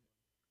on it.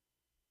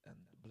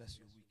 And bless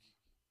your week.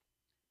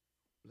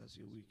 Bless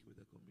your week with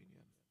the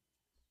communion.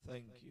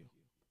 Thank you.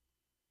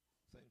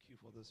 Thank you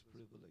for this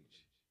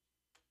privilege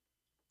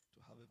to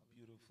have a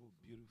beautiful,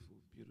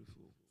 beautiful,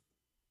 beautiful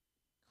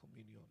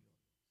communion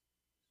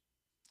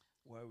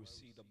where we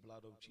see the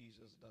blood of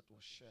Jesus that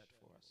was shed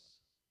for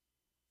us.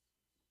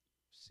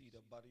 See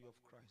the body of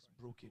Christ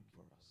broken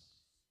for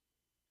us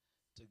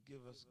to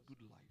give us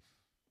good life,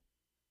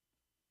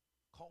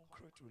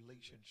 concrete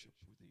relationship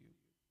with you,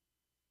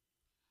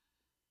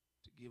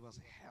 to give us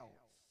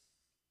health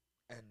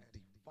and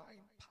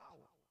divine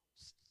power,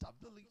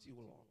 stability,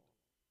 Lord.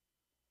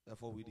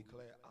 Therefore, we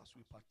declare as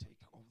we partake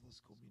of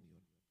this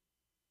communion,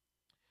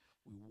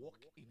 we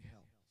walk in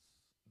health.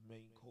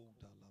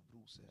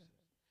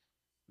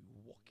 We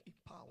walk in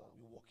power.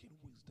 We walk in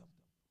wisdom.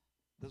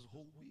 This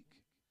whole week,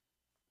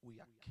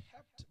 we are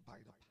kept by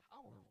the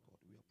power of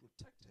God. We are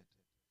protected.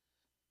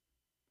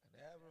 And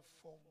every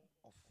form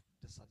of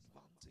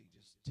disadvantage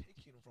is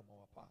taken from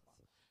our path.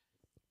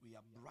 We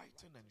are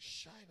brightened and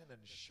shining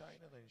and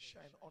shining and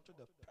shining unto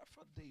the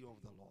perfect day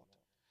of the Lord.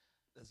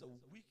 There's a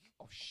week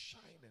of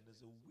shining.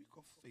 There's a week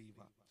of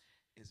favor.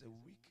 It's a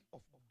week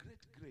of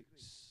great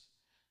grace.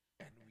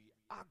 And we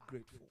are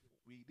grateful.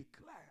 We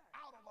declare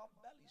out of our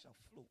belly shall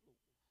flow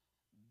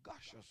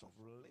gushes of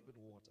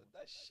living water.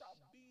 There shall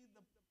be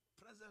the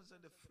presence and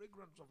the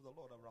fragrance of the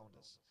Lord around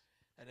us.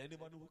 And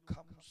anyone who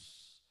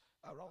comes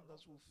around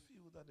us will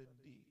feel that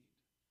indeed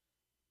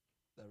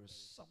there is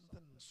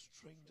something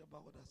strange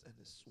about us and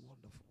it's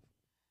wonderful.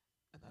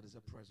 And that is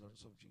the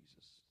presence of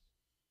Jesus.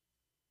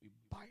 We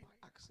bind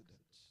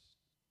accidents,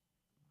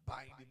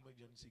 bind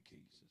emergency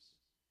cases.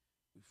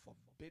 We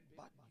forbid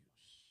bad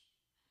news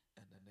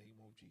in the name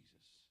of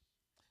Jesus.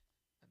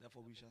 And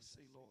therefore we shall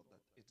say, Lord,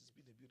 that it has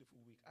been a beautiful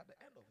week at the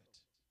end of it.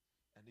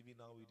 And even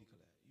now we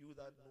declare, you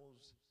that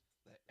knows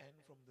the end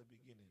from the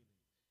beginning,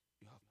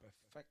 you have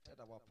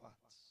perfected our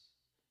paths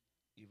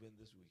even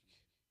this week.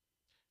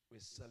 We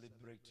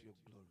celebrate your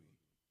glory.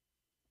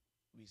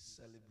 We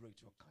celebrate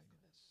your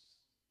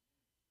kindness.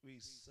 We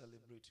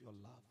celebrate your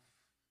love.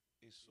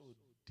 It's so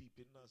deep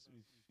in us,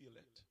 we feel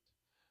it.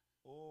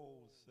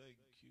 Oh,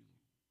 thank you.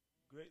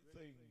 Great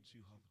things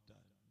you have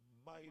done.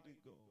 Mighty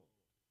God.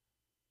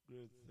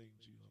 Great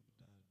things you have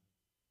done.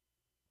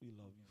 We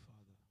love you,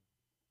 Father.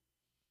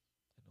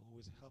 And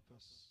always help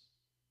us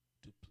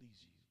to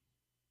please you.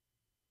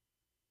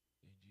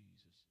 In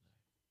Jesus'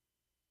 name.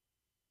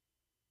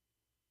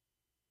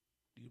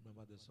 Do you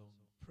remember the song?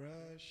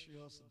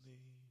 Precious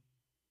name.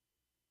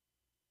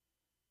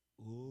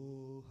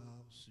 Oh,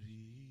 how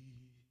sweet.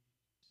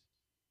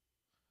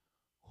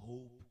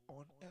 Hope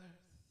on earth.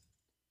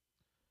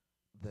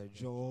 The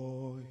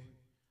joy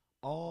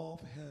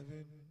of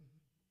heaven.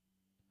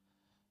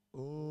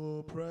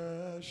 Oh,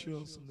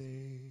 precious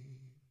name.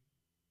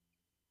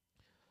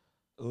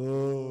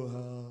 Oh,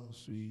 how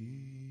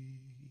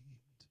sweet.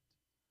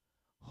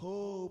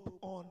 Hope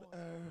on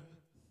earth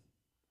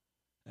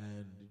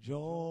and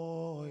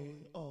joy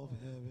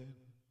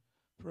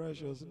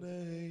Precious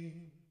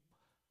name,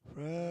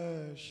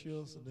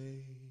 precious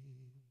name.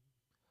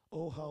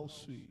 Oh, how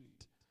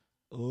sweet.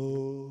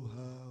 Oh,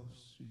 how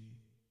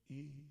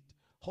sweet.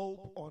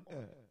 Hope on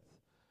earth.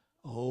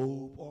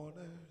 Hope on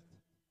earth.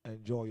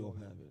 And joy of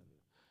heaven.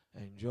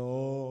 And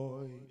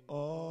joy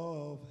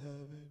of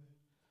heaven.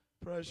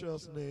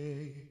 Precious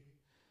name.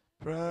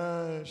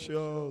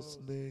 Precious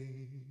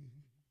name.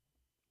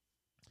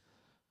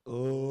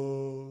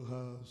 Oh,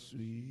 how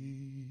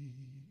sweet.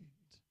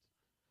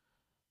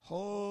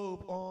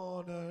 Hope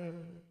on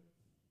earth.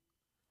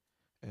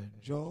 And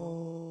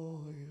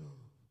joy of.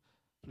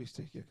 Please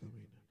take your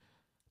communion.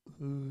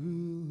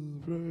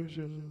 Ooh,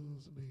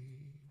 precious name.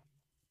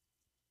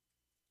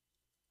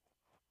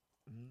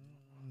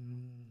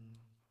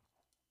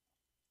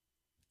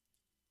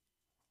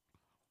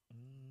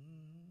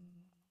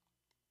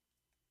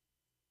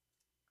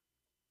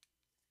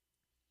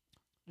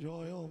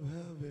 Joy of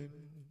heaven,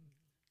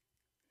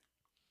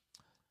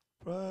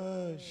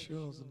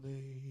 precious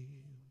name.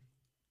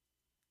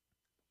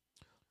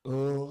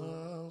 Oh,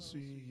 how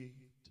sweet.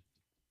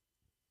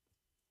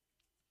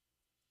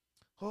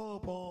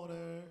 Hope on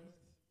earth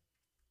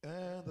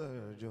and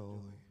the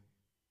joy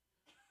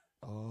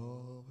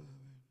of heaven.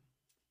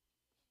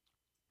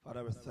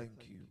 Father, we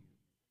thank you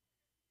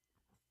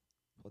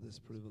for this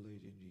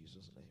privilege in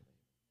Jesus' name.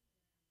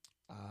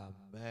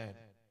 Amen.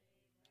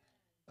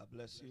 God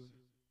bless you.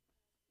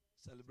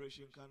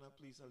 Celebration, Kana,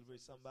 please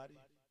celebrate somebody.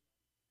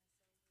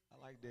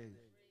 I like Dave.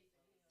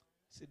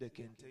 See the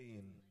kente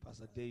in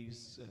Pastor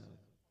Dave's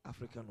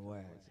African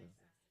words.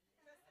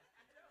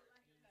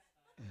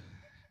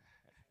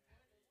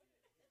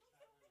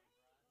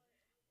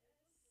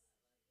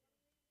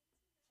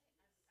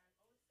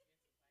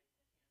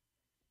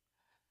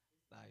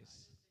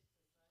 Nice.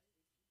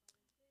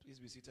 Please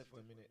be seated for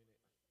a minute.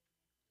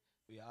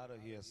 We are out of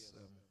here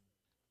 4:39.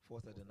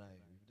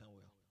 We've done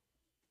well.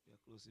 We are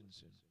closing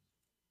soon.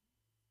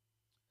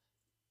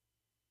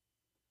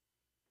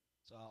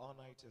 So our all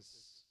night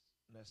is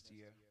next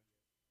year,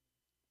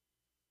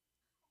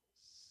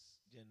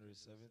 January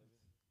 7th.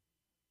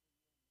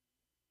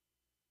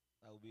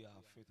 That will be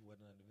our 5th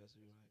wedding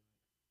anniversary, right?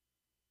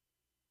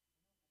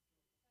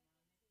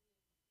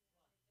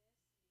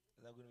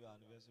 Is that going to be our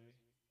anniversary?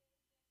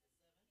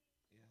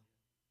 Yeah.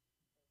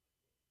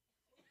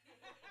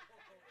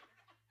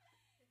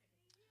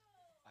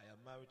 I am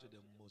married to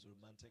the most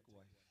romantic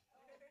wife.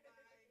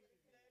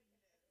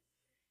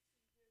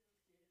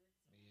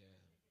 Yeah.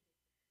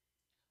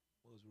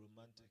 Most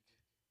romantic.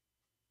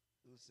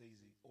 Who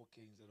says it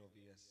okay instead of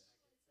yes?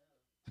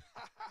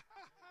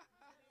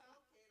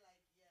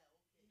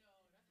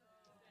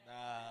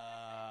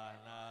 Nah,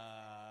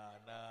 nah,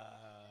 nah.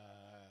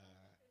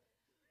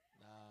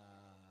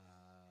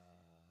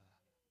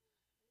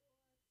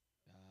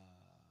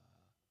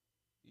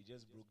 You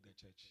just broke the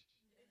church.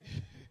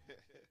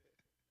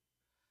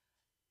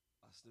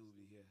 Pastor will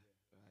be here,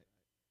 right?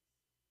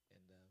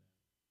 And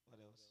what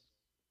else?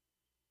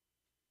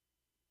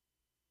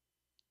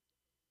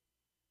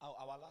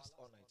 Our last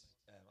all night,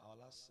 our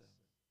last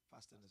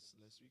fasting is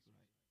last week,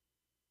 right?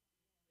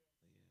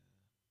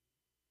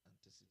 Yeah.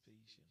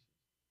 Anticipation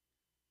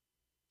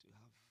to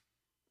have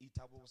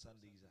eatable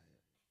Sundays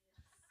ahead.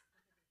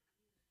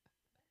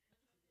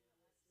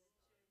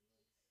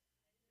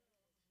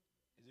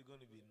 Is it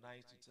going to be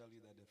nice to tell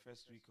you that the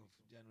first week of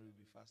January will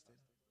be fasting?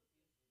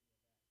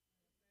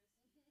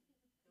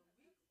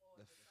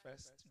 The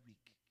first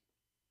week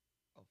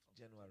of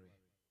January,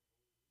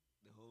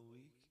 the whole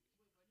week,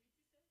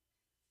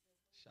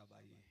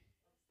 Shabaye.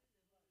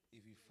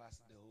 If you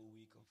fast the whole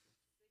week of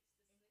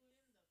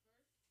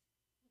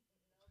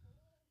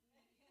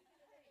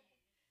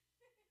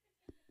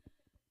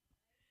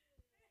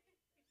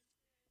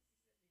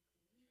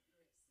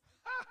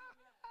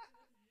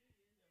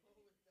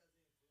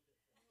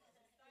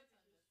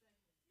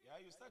yeah,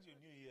 you start your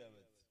new year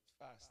with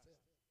fast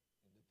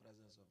in the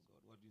presence of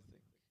God. What do you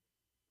think?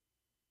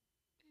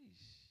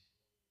 Eesh.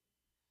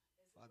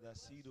 Father,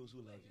 see those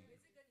who love you.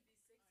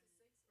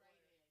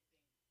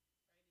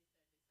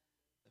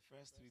 The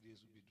first 3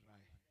 days will be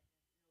dry.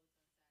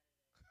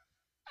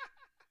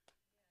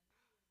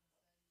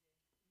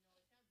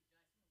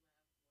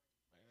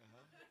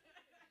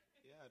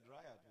 Yeah,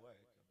 dry at work.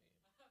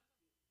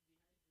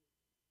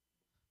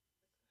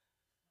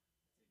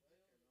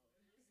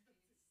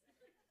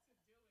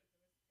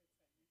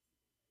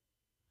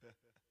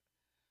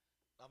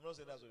 I'm not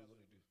saying that's what you're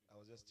going to do. I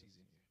was just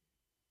teasing you.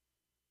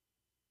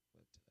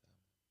 But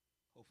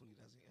hopefully it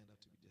doesn't end up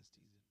to be just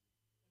teasing.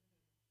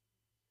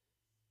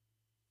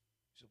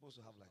 You're supposed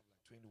to have like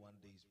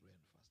 21 days prayer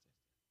and fasting.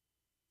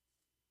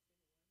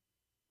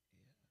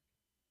 Yeah.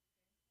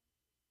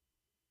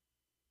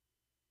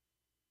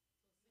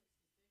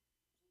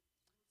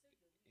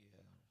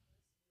 Yeah.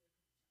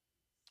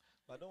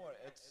 But don't worry,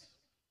 it's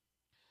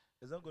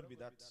not going to be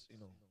that,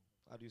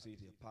 how do you say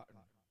it here?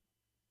 Pattern.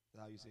 Is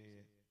that how you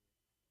say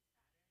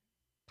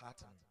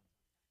pattern?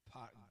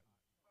 Pattern.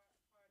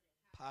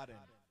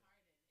 Pattern.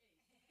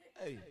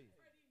 Hey.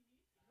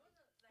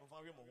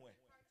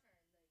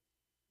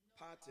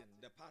 pattern,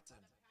 the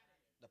pattern,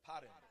 the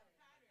pattern.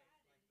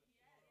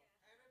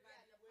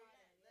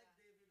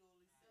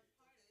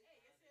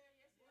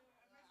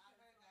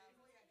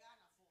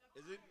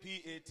 Is it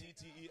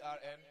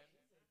Pattern?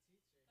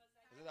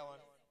 Is it that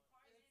one?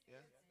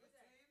 Yeah.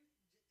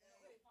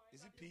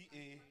 Is it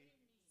PA?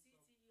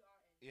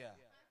 Yeah.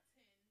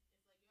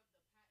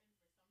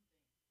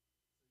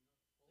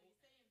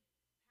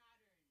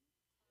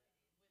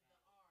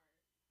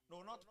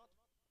 No, not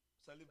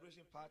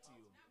celebration party.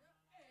 Oh.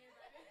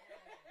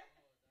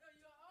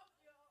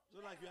 So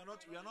like we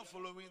are not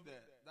following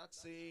that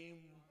same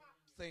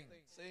thing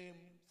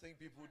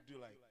people do,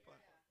 like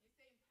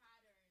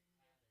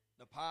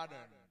the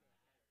pattern.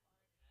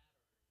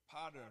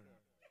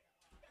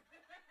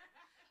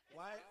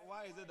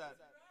 Why is it that?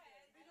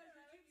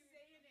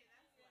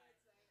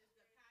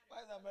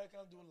 Why the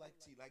Americans don't like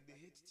tea? Like they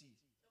hate tea.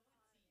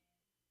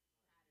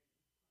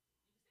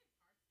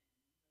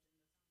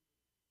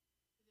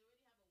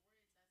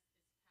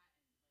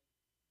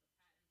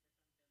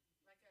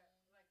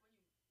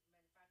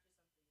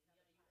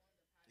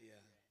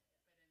 Yeah.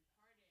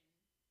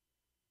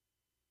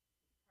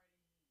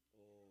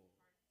 Oh.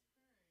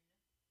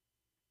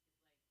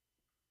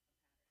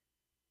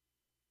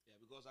 Yeah,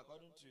 because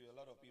according to a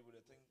lot of people,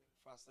 they think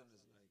fasting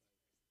is like,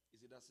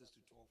 is either 6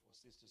 to 12 or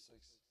 6 to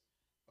 6.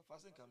 But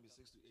fasting can be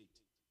 6 to 8.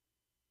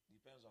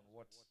 Depends on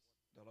what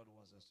the Lord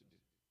wants us to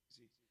do. You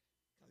see,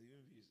 can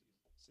even be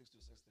 6 to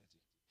 6:30.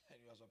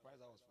 And you are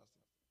surprised I was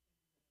fasting.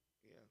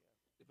 Yeah.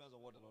 Depends on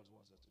what the Lord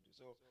wants us to do.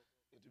 So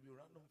it will be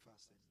random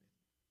fasting.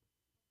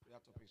 Prayer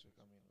topics will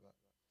come in, but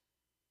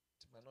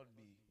it might not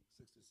be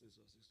 6 to 6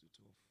 or 6 to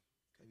 12.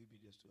 Can it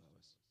be just 2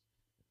 hours?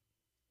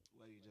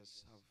 Where you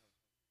just have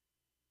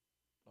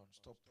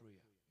non-stop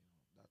prayer,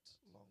 that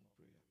long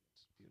prayer.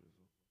 It's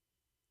beautiful.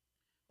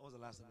 When was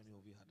the last time any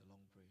of you had a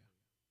long prayer?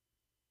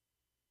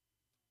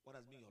 What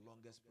has been your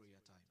longest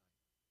prayer time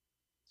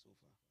so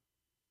far?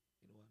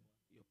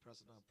 Your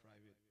personal,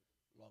 private,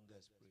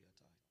 longest prayer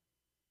time.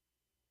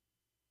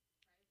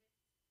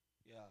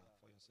 Yeah,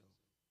 for yourself.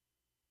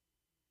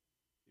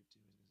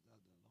 15 minutes,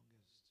 that's the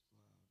longest.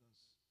 Wow,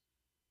 that's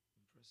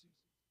impressive.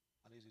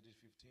 At least you did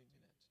 15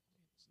 minutes. I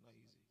mean, it's not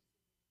easy.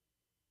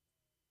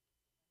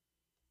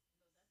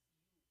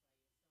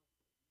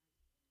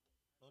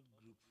 Not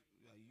group.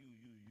 Yeah, you.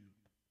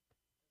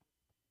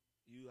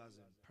 You as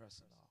in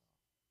personal.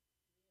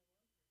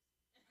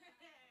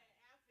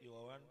 You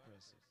are one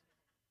person.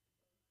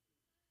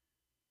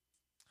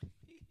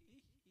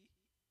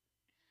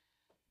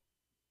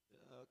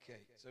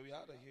 Okay, so we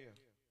out of here.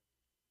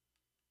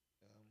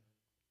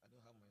 I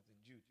don't have my thing.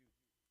 Jude.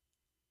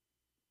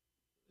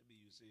 Maybe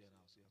you say and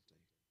I'll say after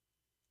you.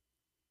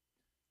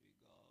 We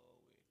go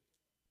away.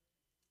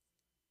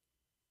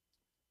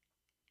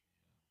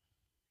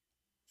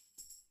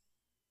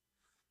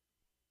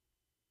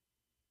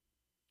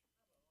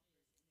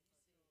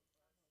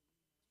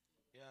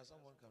 Yeah,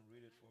 someone can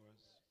read it for us.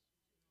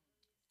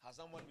 Has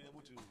someone been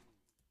able to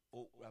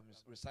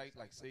recite,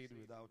 like say it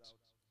without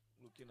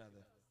looking at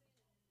the...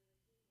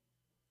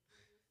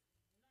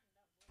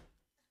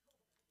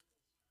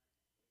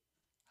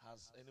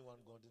 Has anyone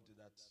gone into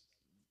that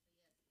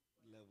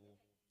level?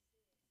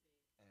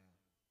 Yeah.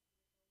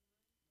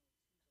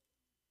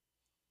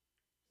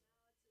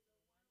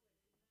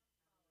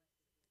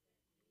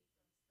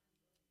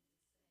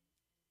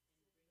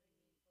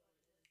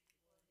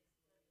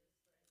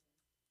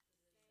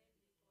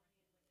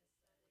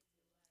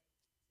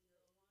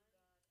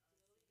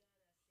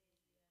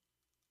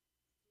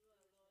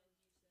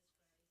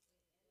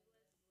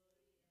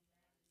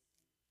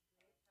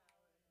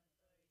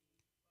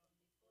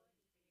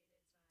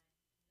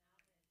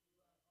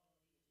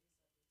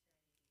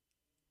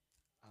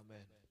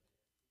 Amen.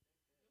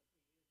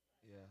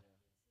 Yeah.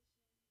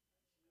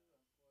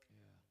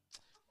 Yeah.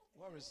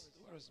 Where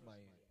is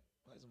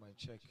my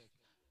check?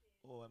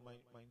 Oh, and my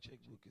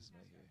checkbook is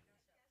not here.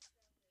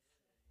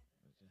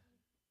 Okay.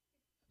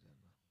 I don't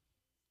know.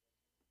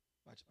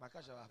 My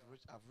cash,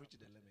 I've reached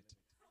the limit.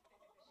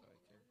 So I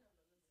can.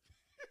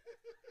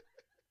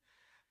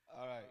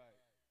 All right.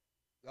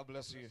 God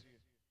bless you.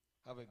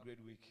 Have a great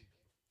week.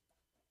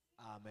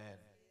 Amen.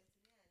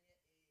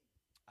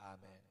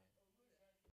 Amen.